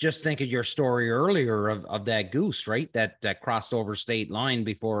 just think of your story earlier of that goose, right? That crossed over state line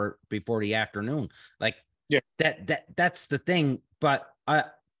before the afternoon. Like, that's the thing. But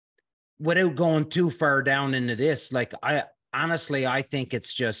without going too far down into this, like, I honestly think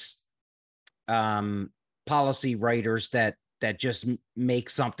it's just policy writers that just make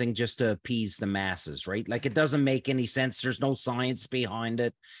something just to appease the masses, right? Like it doesn't make any sense. There's no science behind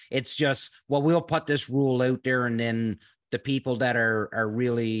it. It's just, well, we'll put this rule out there, and then the people that are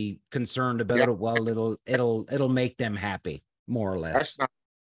really concerned about it, well, it'll make them happy, more or less. That's not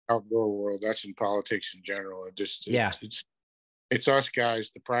outdoor world. That's in politics in general. It's us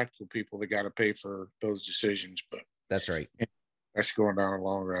guys, the practical people, that got to pay for those decisions. But that's right. That's going down a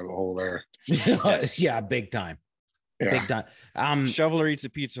long rabbit hole there. Yeah, big time. Yeah. Big time. Shoveler eats a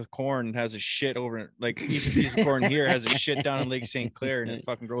piece of corn and has a shit over it. Like eats a piece of corn here, has a shit down in Lake St. Clair, and it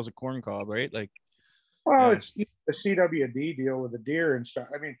fucking grows a corn cob, right? Like, well, it's the CWD deal with the deer and stuff.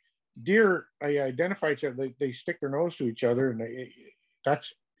 I mean, deer, they identify each other. They stick their nose to each other, and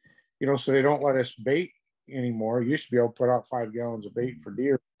that's, so they don't let us bait anymore. You used to be able to put out 5 gallons of bait for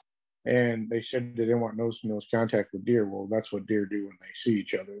deer, and they said they didn't want nose-to-nose contact with deer. Well, that's what deer do when they see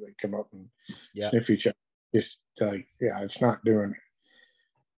each other. They come up and sniff each other. Just like, it's not doing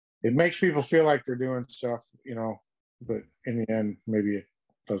it. It makes people feel like they're doing stuff, but in the end, maybe it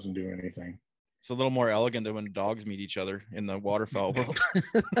doesn't do anything. It's a little more elegant than when dogs meet each other in the waterfowl world.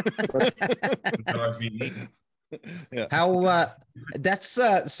 Yeah. How that's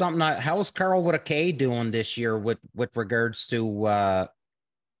something. How's Carl with a K doing this year with regards to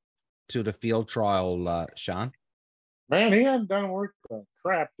the field trial, Sean? Man, he hasn't done worth the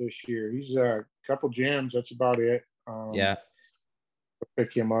crap this year. He's a couple jams. That's about it. I'll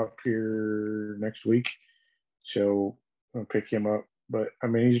pick him up here next week. So I'll pick him up. But I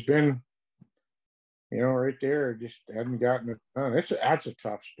mean, he's been, right there. Just hadn't gotten it done. That's a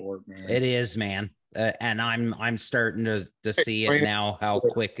tough sport, man. It is, man. And I'm starting to see it now. How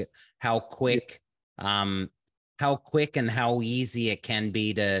quick and how easy it can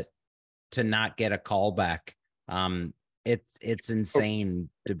be to not get a call back. It's insane,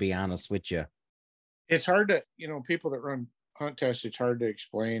 to be honest with you. It's hard to, people that run hunt tests, it's hard to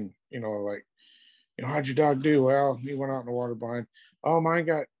explain, how'd your dog do? Well, he went out in the water blind. Oh, mine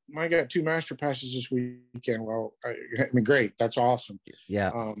got 2 master passes this weekend. Well, I mean, great. That's awesome.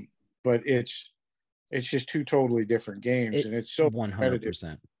 Yeah. But it's just 2 totally different games, and it's so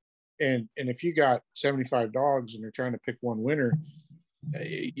 100%. And if you got 75 dogs and they're trying to pick one winner,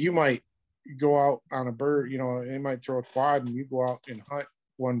 you might go out on a bird, they might throw a quad and you go out and hunt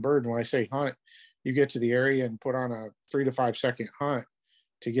one bird. And when I say hunt, you get to the area and put on a 3 to 5 second hunt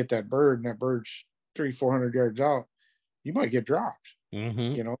to get that bird, and that bird's 300-400 yards out, you might get dropped,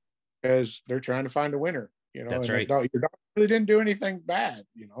 because they're trying to find a winner, That's right. Your dog really didn't do anything bad,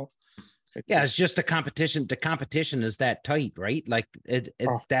 It's just a competition. The competition is that tight, right? Like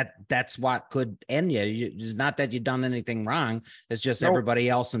that's what could end you. It's not that you've done anything wrong. It's just everybody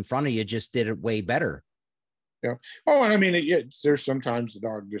else in front of you just did it way better. Yeah. Oh, and I mean, there's sometimes the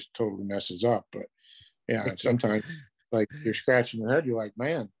dog just totally messes up, but sometimes like you're scratching your head. You're like,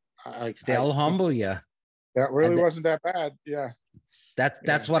 man, they'll humble you. That really wasn't that bad. Yeah.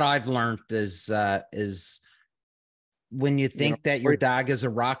 That's what I've learned is when you think that your dog is a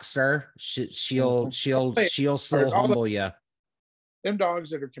rock star, she'll still humble you. Them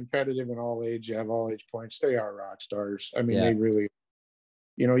dogs that are competitive in all age, have all age points, they are rock stars. I mean, they really,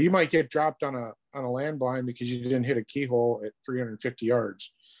 you might get dropped on a landblind because you didn't hit a keyhole at 350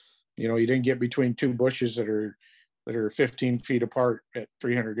 yards. You didn't get between 2 bushes that are 15 feet apart at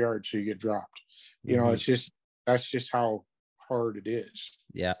 300 yards, so you get dropped. That's just how hard it is.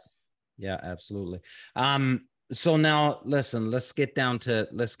 Yeah, absolutely. So now listen, let's get down to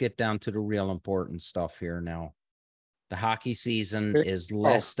the real important stuff here now. The hockey season is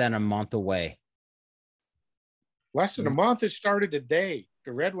less than a month away. Less than a month. It started today.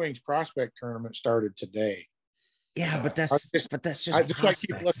 The Red Wings prospect tournament started today. Yeah, but that's just I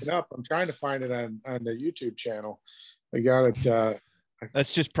keep looking up. I'm trying to find it on the YouTube channel. They got it.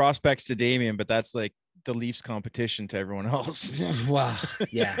 That's just prospects to Damien, but that's like the Leafs competition to everyone else. Well,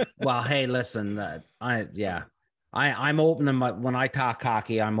 yeah. Well, hey, listen, I'm opening when I talk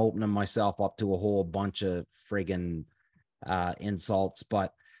hockey, I'm opening myself up to a whole bunch of friggin' insults,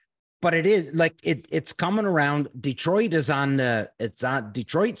 but it is like it's coming around. Detroit's on the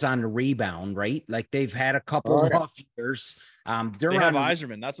rebound, right? Like they've had a couple rough years. They have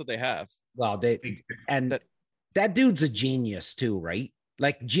Yzerman. That's what they have. Well, that dude's a genius too, right?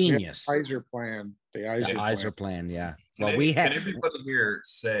 Like genius. The Yzer plan. The Yzer plan. Yeah. Well, can everybody here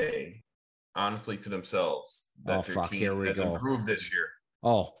say honestly to themselves that their team has improved this year?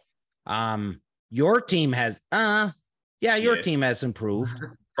 Your team has your team has improved.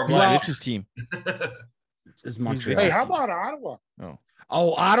 It's his team. Is Montreal. Hey, how about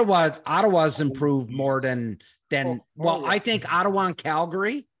Ottawa? Ottawa's improved more than I think Ottawa and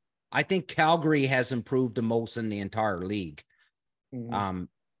Calgary. I think Calgary has improved the most in the entire league. Mhm.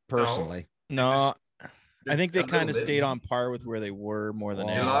 Personally. No, I think they A little kind of bit. stayed on par with where they were more than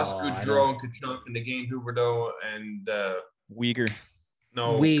They Oh, anything. lost I Goudreau and Kachuk, and they gained Huberdeau and Uyghur.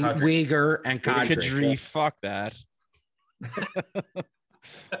 Kadri. Uyghur and Kadri. Kadri, fuck that.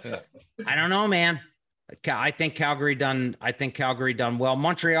 I don't know, man. I think Calgary done well.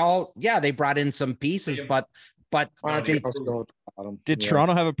 Montreal, yeah, they brought in some pieces, but Montreal's still at the bottom. Did Yeah.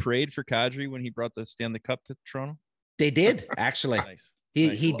 Toronto have a parade for Kadri when he brought the Stanley Cup to Toronto? they did actually. Nice.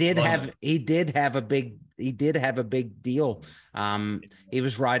 He did London. have a big deal. He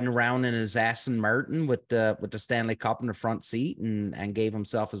was riding around in his Aston Martin with the Stanley Cup in the front seat and gave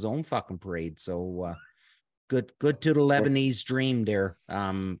himself his own fucking parade. So good to the Lebanese dream there.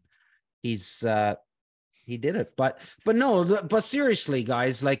 He did it, but seriously,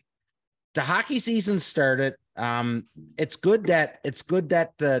 guys, like the hockey season started. It's good that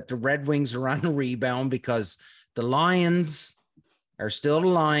the Red Wings are on a rebound because the Lions are still the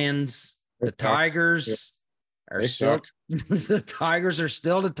Lions. The Tigers are They still suck. the Tigers are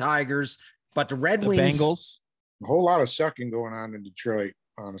still the Tigers, but the Red The Wings. Bengals. A whole lot of sucking going on in Detroit,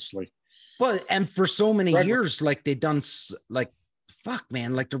 honestly. Well, and for so many Red years, like they done like fuck,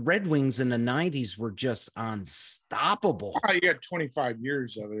 man, like the Red Wings in the 90s were just unstoppable. Oh, you got 25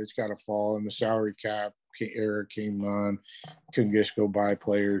 years of it. It's got to fall, and the salary cap era came on. Couldn't just go buy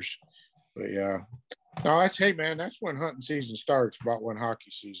players. But yeah, no, hey man, that's when hunting season starts. About when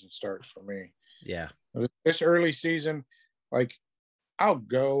hockey season starts for me. Yeah, This early season, like I'll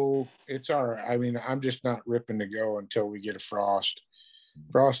go. It's all right. I mean, I'm just not ripping to go until we get a frost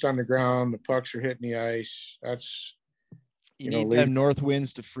on the ground. The pucks are hitting the ice. That's You need to have north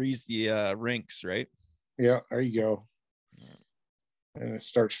winds to freeze the rinks, right? Yeah, there you go. And it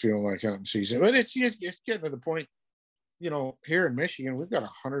starts feeling like hunting season. But it's getting to the point, here in Michigan, we've got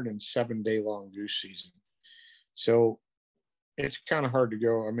a 107-day long goose season. So it's kind of hard to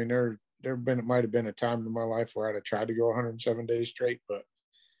go. I mean, it might have been a time in my life where I'd have tried to go 107 days straight, but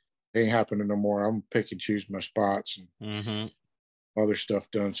it ain't happening no more. I'm pick and choose my spots and other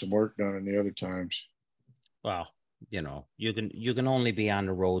stuff done, some work done in the other times. Well, you can only be on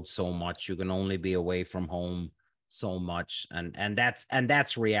the road so much. You can only be away from home so much, and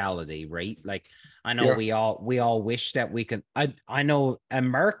that's reality, right? Like I know we all wish that we could. I know, and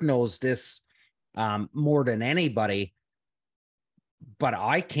Mark knows this more than anybody, but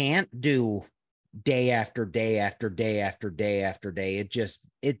I can't do day after day after day after day after day. It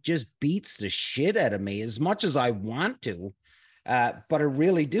just beats the shit out of me as much as I want to. But I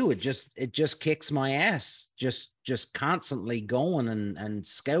really do. It just kicks my ass, just constantly going and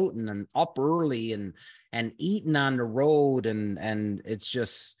scouting and up early and eating on the road. And it's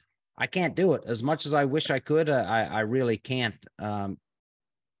just, I can't do it as much as I wish I could. I really can't. And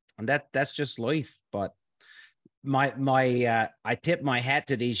that's just life. But I tip my hat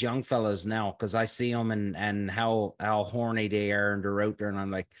to these young fellas now, because I see them and how horny they are, and they're out there, and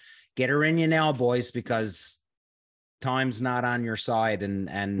I'm like, get her in you now, boys, because time's not on your side,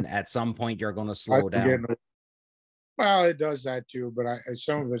 and at some point you're going to slow down. Well, it does that too, but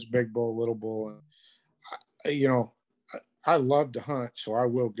some of it's big bull, little bull. I love to hunt, so I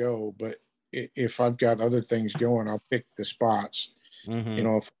will go. But if I've got other things going, I'll pick the spots.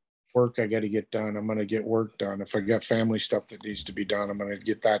 If work I got to get done, I'm going to get work done. If I got family stuff that needs to be done, I'm going to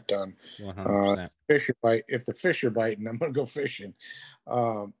get that done. Fish are bite. If the fish are biting, I'm going to go fishing.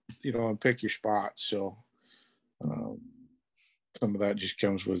 And pick your spots. So. Some of that just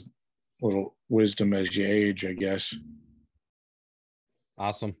comes with a little wisdom as you age, I guess.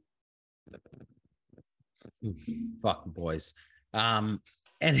 Awesome. Fuck boys. And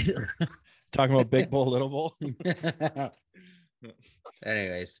talking about big bull, little bull.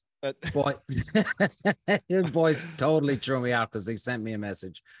 Anyways, boys totally threw me out because they sent me a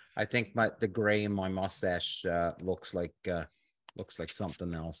message. I think the gray in my mustache looks like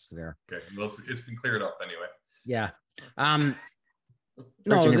something else there. Okay, well, it's been cleared up anyway. Yeah.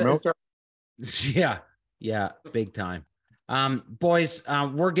 Yeah, big time. Boys,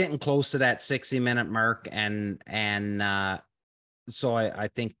 we're getting close to that 60-minute mark, and so I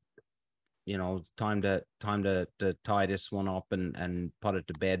think time to tie this one up and put it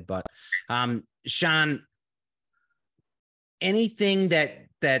to bed. But Sean, anything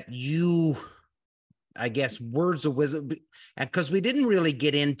that you, I guess, words of wisdom, because we didn't really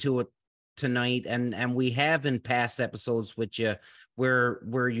get into it tonight, and we have in past episodes with you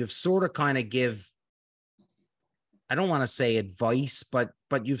where you've sort of kind of give I don't want to say advice, but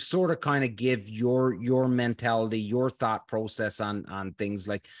you've sort of kind of give your mentality, your thought process on things.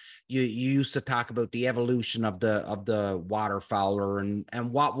 Like you used to talk about the evolution of the waterfowler,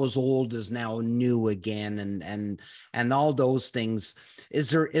 and what was old is now new again, and all those things. Is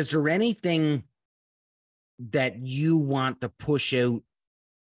there anything that you want to push out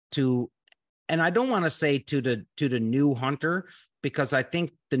to, and I don't want to say to the new hunter, because I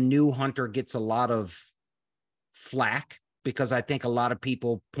think the new hunter gets a lot of flack, because I think a lot of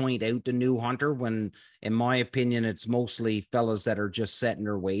people point out the new hunter when, in my opinion, it's mostly fellas that are just set in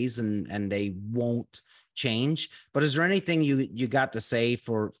their ways and they won't change. But is there anything you got to say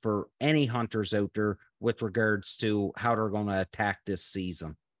for any hunters out there with regards to how they're going to attack this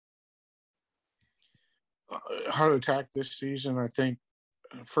season? How to attack this season, I think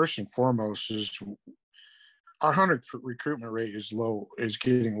first and foremost is our hunter recruitment rate is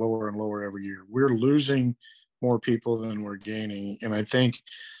getting lower and lower every year. We're losing more people than we're gaining. And I think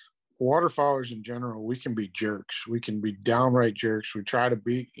waterfowlers in general, we can be jerks. We can be downright jerks. We try to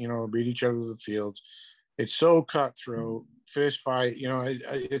beat each other to the fields. It's so cutthroat, fist fight.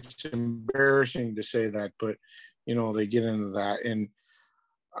 It's embarrassing to say that, but they get into that. And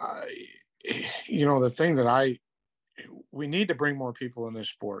the thing that we need to bring more people in this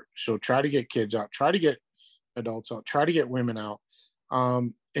sport. So try to get kids out, try to get adults out, try to get women out,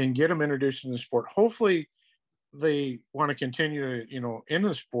 and get them introduced in the sport. Hopefully they want to continue to, in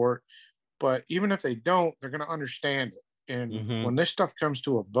the sport, but even if they don't, they're going to understand it. And when this stuff comes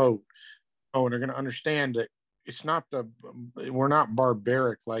to a vote, and they're going to understand that we're not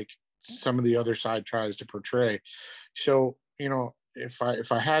barbaric like some of the other side tries to portray. So, if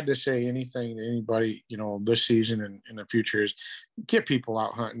I had to say anything to anybody, this season and in the future, is get people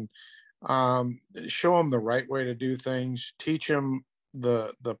out hunting, show them the right way to do things, teach them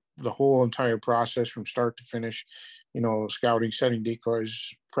the whole entire process from start to finish, scouting, setting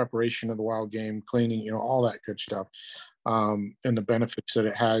decoys, preparation of the wild game, cleaning, all that good stuff, and the benefits that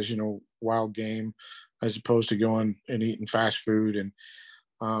it has, wild game, as opposed to going and eating fast food. And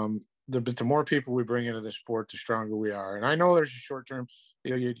the more people we bring into the sport, the stronger we are. And I know there's a short term,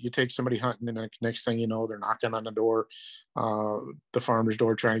 you take somebody hunting, and the next thing you know, they're knocking on the door, the farmer's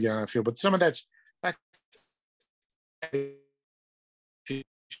door, trying to get on the field. But some of that's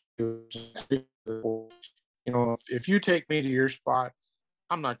if you take me to your spot,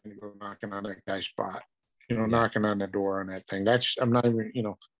 I'm not going to go knocking on that guy's spot, knocking on the door on that thing. I'm not even,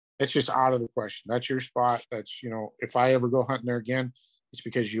 it's just out of the question. That's your spot. That's, if I ever go hunting there again, it's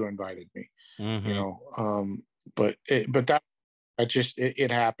because you invited me, but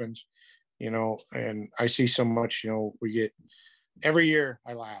it happens, and I see so much, we get every year.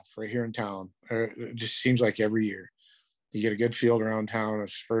 I laugh right here in town. It just seems like every year you get a good field around town.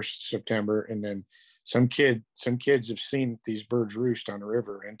 It's 1st September. And then some kids have seen these birds roost on the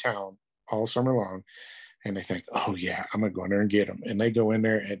river in town all summer long. And they think, oh yeah, I'm going to go in there and get them. And they go in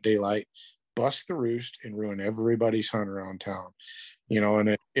there at daylight, bust the roost, and ruin everybody's hunt around town.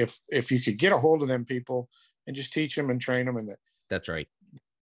 And if you could get a hold of them people and just teach them and train them, and that's right,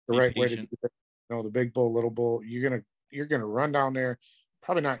 the right way to do it. The big bull, little bull, you're going to run down there,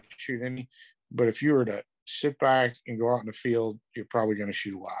 probably not shoot any, but if you were to sit back and go out in the field, you're probably going to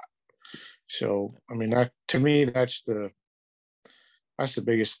shoot a lot. So, I mean, that to me, that's the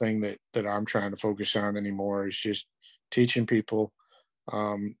biggest thing that I'm trying to focus on anymore, is just teaching people,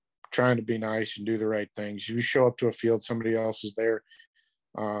 trying to be nice and do the right things. You show up to a field, somebody else is there,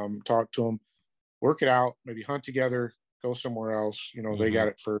 talk to them, work it out, maybe hunt together, go somewhere else. They got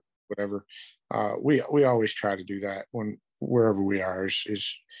it for whatever. We always try to do that wherever we are,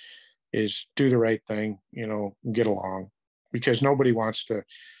 is do the right thing, get along, because nobody wants to.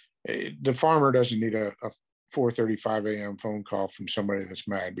 The farmer doesn't need a 4:35 a.m. phone call from somebody that's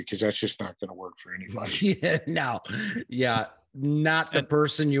mad, because that's just not going to work for anybody. Not the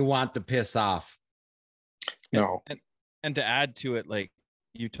person you want to piss off. No. And to add to it, like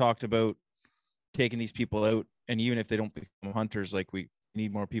you talked about taking these people out, and even if they don't become hunters, like we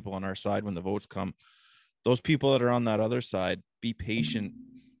need more people on our side when the votes come. Those people that are on that other side, be patient.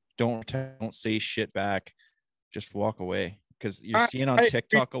 Don't say shit back. Just walk away, because you're seeing on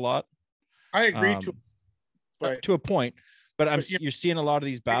TikTok a lot. I agree to a point, but you're seeing a lot of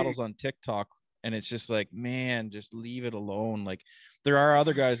these battles on TikTok, and it's just like, man, just leave it alone. Like there are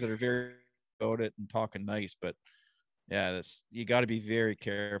other guys that are very about it and talking nice, but yeah, you got to be very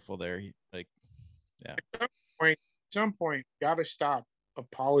careful there. Like, yeah. At some point, got to stop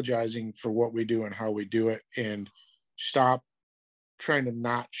apologizing for what we do and how we do it, and stop trying to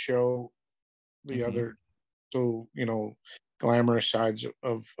not show the other, glamorous sides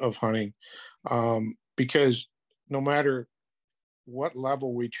of hunting, because no matter what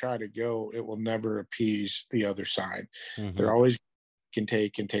level we try to go, it will never appease the other side. They're always can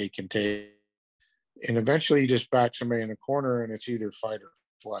take and take and take. And eventually you just back somebody in a corner and it's either fight or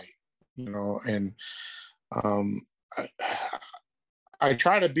flight, and I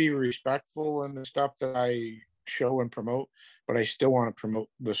try to be respectful in the stuff that I show and promote, but I still want to promote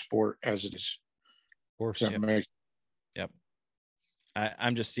the sport as it is. Of course. Yep.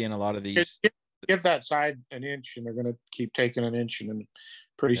 I'm just seeing a lot of these. Give that side an inch and they're going to keep taking an inch, and then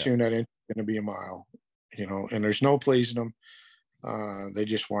pretty soon that inch is going to be a mile, and there's no pleasing them. They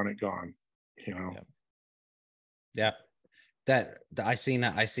just want it gone, Yeah. That I seen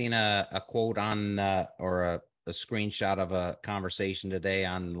a quote on or a screenshot of a conversation today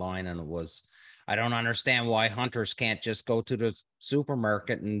online, and it was, I don't understand why hunters can't just go to the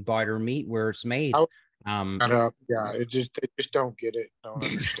supermarket and buy their meat where it's made. They just don't get it, don't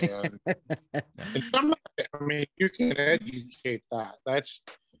understand. And you can educate that.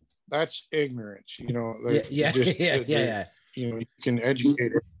 That's ignorance, Yeah. You can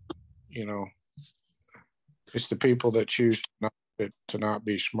educate it, it's the people that choose to not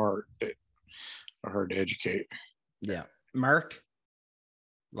be smart that are hard to educate. Yeah. Mark,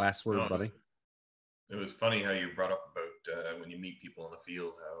 last word, buddy. It was funny how you brought up about when you meet people in the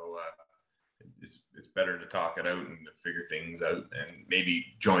field, how it's better to talk it out and to figure things out and maybe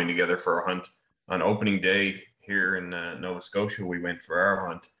join together for a hunt. On opening day here in Nova Scotia, we went for our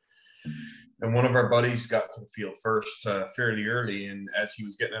hunt. And one of our buddies got to the field first fairly early. And as he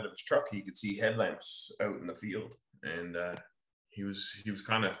was getting out of his truck, he could see headlamps out in the field. And he was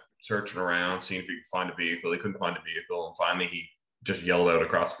kind of searching around, seeing if he could find a vehicle. He couldn't find a vehicle. And finally, he just yelled out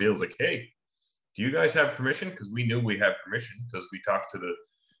across the field, like, "Hey, do you guys have permission?" Because we knew we had permission because we talked to the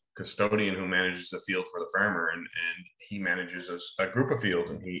custodian who manages the field for the farmer. And he manages a group of fields.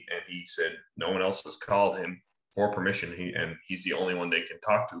 And he said no one else has called him for permission. He's the only one they can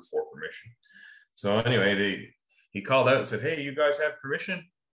talk to for permission. So anyway, he called out and said, "Hey, you guys have permission?"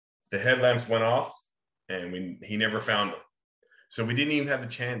 The headlamps went off, and he never found them. So we didn't even have the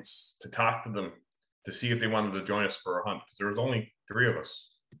chance to talk to them to see if they wanted to join us for a hunt, because there was only 3 of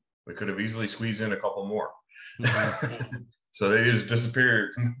us. We could have easily squeezed in a couple more. So they just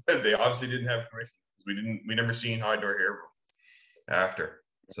disappeared. They obviously didn't have permission because we never seen hide nor hair after.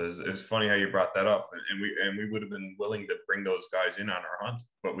 So it's funny how you brought that up, and we would have been willing to bring those guys in on our hunt,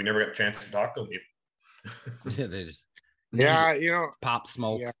 but we never got a chance to talk to them. They just pop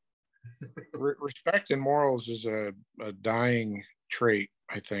smoke. Yeah. Respect and morals is a dying trait,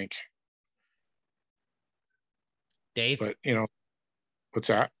 I think. Dave, but what's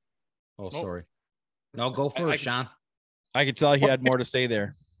that? Oh, sorry. No, go for it, Sean. I could tell he had more to say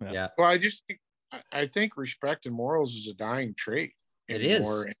there. Yeah. Well, I think respect and morals is a dying trait. It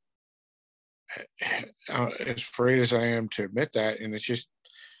is. As afraid as I am to admit that, and it's just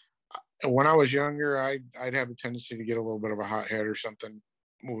when I was younger, I'd have a tendency to get a little bit of a hot head or something,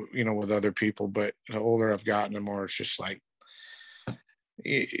 with other people. But the older I've gotten, the more it's just like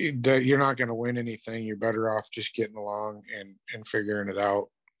you're not going to win anything. You're better off just getting along and figuring it out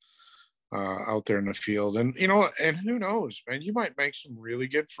there in the field. And and who knows, man, you might make some really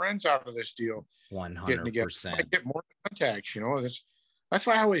good friends out of this deal. 100%. Get more contacts. That's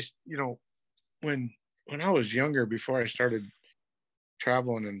why I always, when I was younger, before I started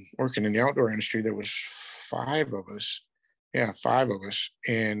traveling and working in the outdoor industry, there was 5 of us. Yeah, 5 of us.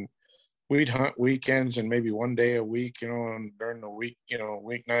 And we'd hunt weekends and maybe one day a week, and during the week,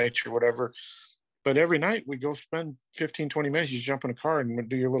 weeknights or whatever. But every night we go spend 15, 20 minutes, you jump in a car and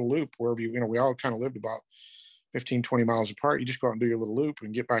do your little loop wherever we all kind of lived about 15, 20 miles apart. You just go out and do your little loop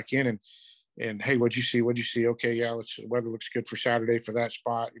and get back in and hey, what'd you see? What'd you see? Okay, yeah, the weather looks good for Saturday for that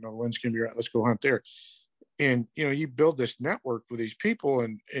spot. The wind's gonna be right. Let's go hunt there. And you build this network with these people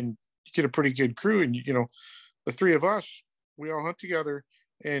and you get a pretty good crew. And the 3 of us, we all hunt together,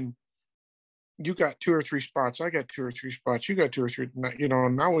 and you got 2 or 3 spots. I got 2 or 3 spots. You got 2 or 3.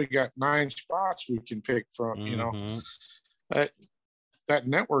 Now we got 9 spots we can pick from. That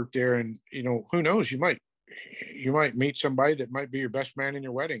network there, and who knows? You might meet somebody that might be your best man in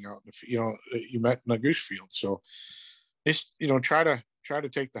your wedding out. You met in a goose field. So just try to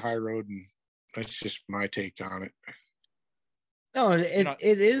take the high road, and that's just my take on it. No, it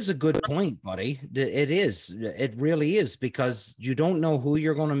is a good point, buddy. It is. It really is, because you don't know who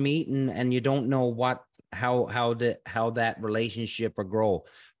you're going to meet, and you don't know how that relationship will grow.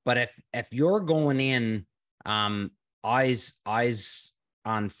 But if you're going in eyes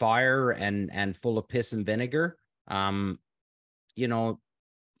on fire and full of piss and vinegar, that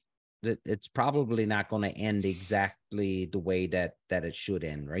it's probably not going to end exactly the way that it should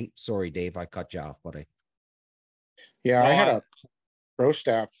end, right? Sorry, Dave, I cut you off, buddy. Yeah, No, I had a pro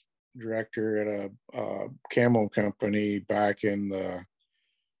staff director at a camo company back in the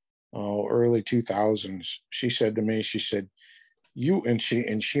early 2000s. She said to me, she said, "You," and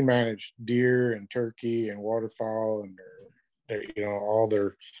she managed deer and turkey and waterfowl and uh,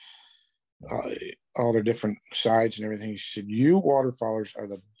 all their different sides and everything. She said, "You waterfowlers are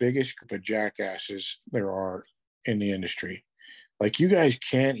the biggest group of jackasses there are in the industry. Like, you guys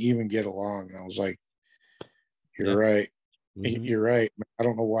can't even get along." And I was like, "You're right. Mhm. You're right. I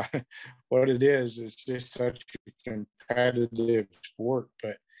don't know why, what it is. It's just such a competitive sport.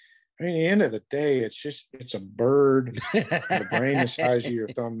 But I mean, at the end of the day, it's a bird with a brain the size of your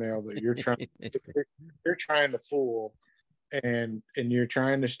thumbnail that you're trying to fool, and you're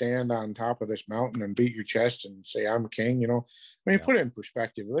trying to stand on top of this mountain and beat your chest and say, I'm king. I mean, Yeah. put it in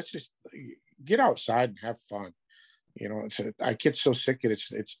perspective. Let's just get outside and have fun. I get so sick of it.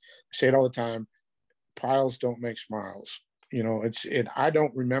 I say it all the time. Piles don't make smiles. I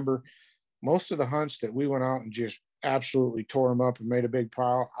don't remember most of the hunts that we went out and just absolutely tore them up and made a big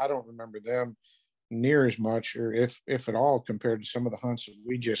pile. I don't remember them near as much, or if at all, compared to some of the hunts that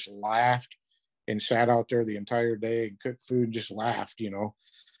we just laughed and sat out there the entire day and cooked food and just laughed.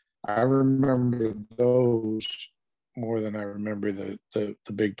 I remember those more than I remember the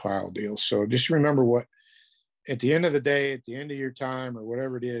big pile deals. So just remember what, at the end of the day, at the end of your time or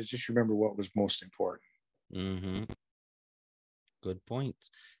whatever it is, just remember what was most important. Mm-hmm. Good point.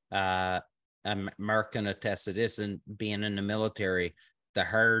 Mark can attest to this, and being in the military, the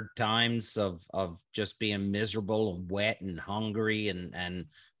hard times of just being miserable and wet and hungry, and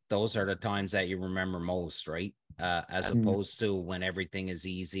those are the times that you remember most, right? As opposed to when everything is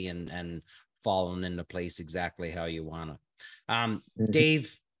easy and falling into place exactly how you want it.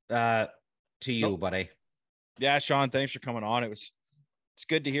 Dave, to you, buddy. Yeah, Sean, thanks for coming on. It's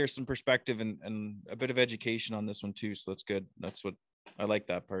good to hear some perspective and a bit of education on this one too. So that's good. That's what I like,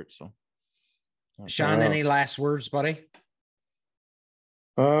 that part. So Sean, any last words, buddy?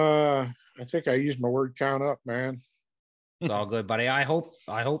 I think I used my word count up, man. It's all good, buddy. I hope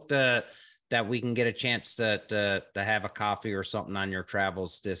that we can get a chance to have a coffee or something on your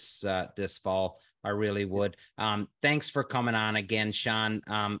travels this fall. I really would. Thanks for coming on again, Sean.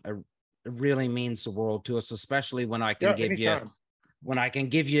 It really means the world to us, especially when I can give anytime.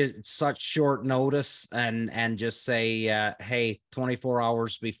 you such short notice and just say, hey, 24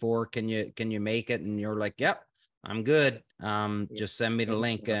 hours before, can you make it? And you're like, yep, I'm good. Just send me the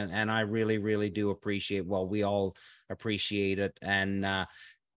link. And I really, really do appreciate, well, we all appreciate it. And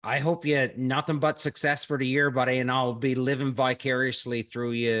I hope you nothing but success for the year, buddy. And I'll be living vicariously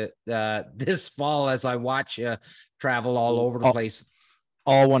through you this fall as I watch you travel all over the place.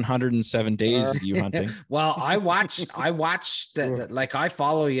 All 107 days of you hunting. Well, I watched like I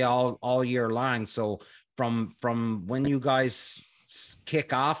follow you all year long. So from when you guys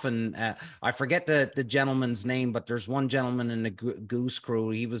kick off, and I forget the gentleman's name, but there's one gentleman in the Goose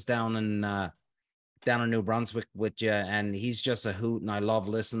Crew. He was down in New Brunswick with you, and he's just a hoot, and I love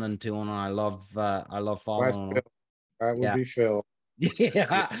listening to him, and I love following him. That would be Phil.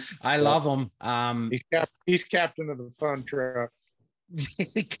 Yeah, I love him. He's captain of the fun truck.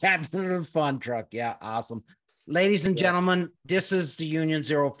 Captain of the fun truck. Yeah, awesome. Ladies and gentlemen, this is the Union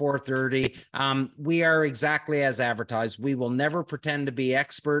 0430. We are exactly as advertised. We will never pretend to be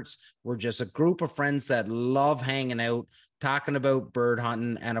experts. We're just a group of friends that love hanging out, talking about bird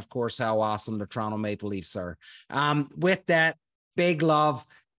hunting, and of course, how awesome the Toronto Maple Leafs are. With that, big love.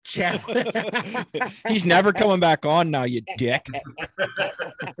 Jeff. He's never coming back on now, you dick.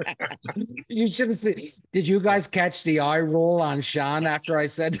 You should have seen. Did you guys catch the eye roll on Sean after I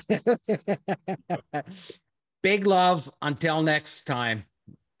said big love? Until next time,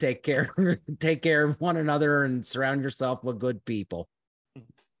 take care. Take care of one another and surround yourself with good people.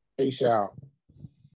 Peace out.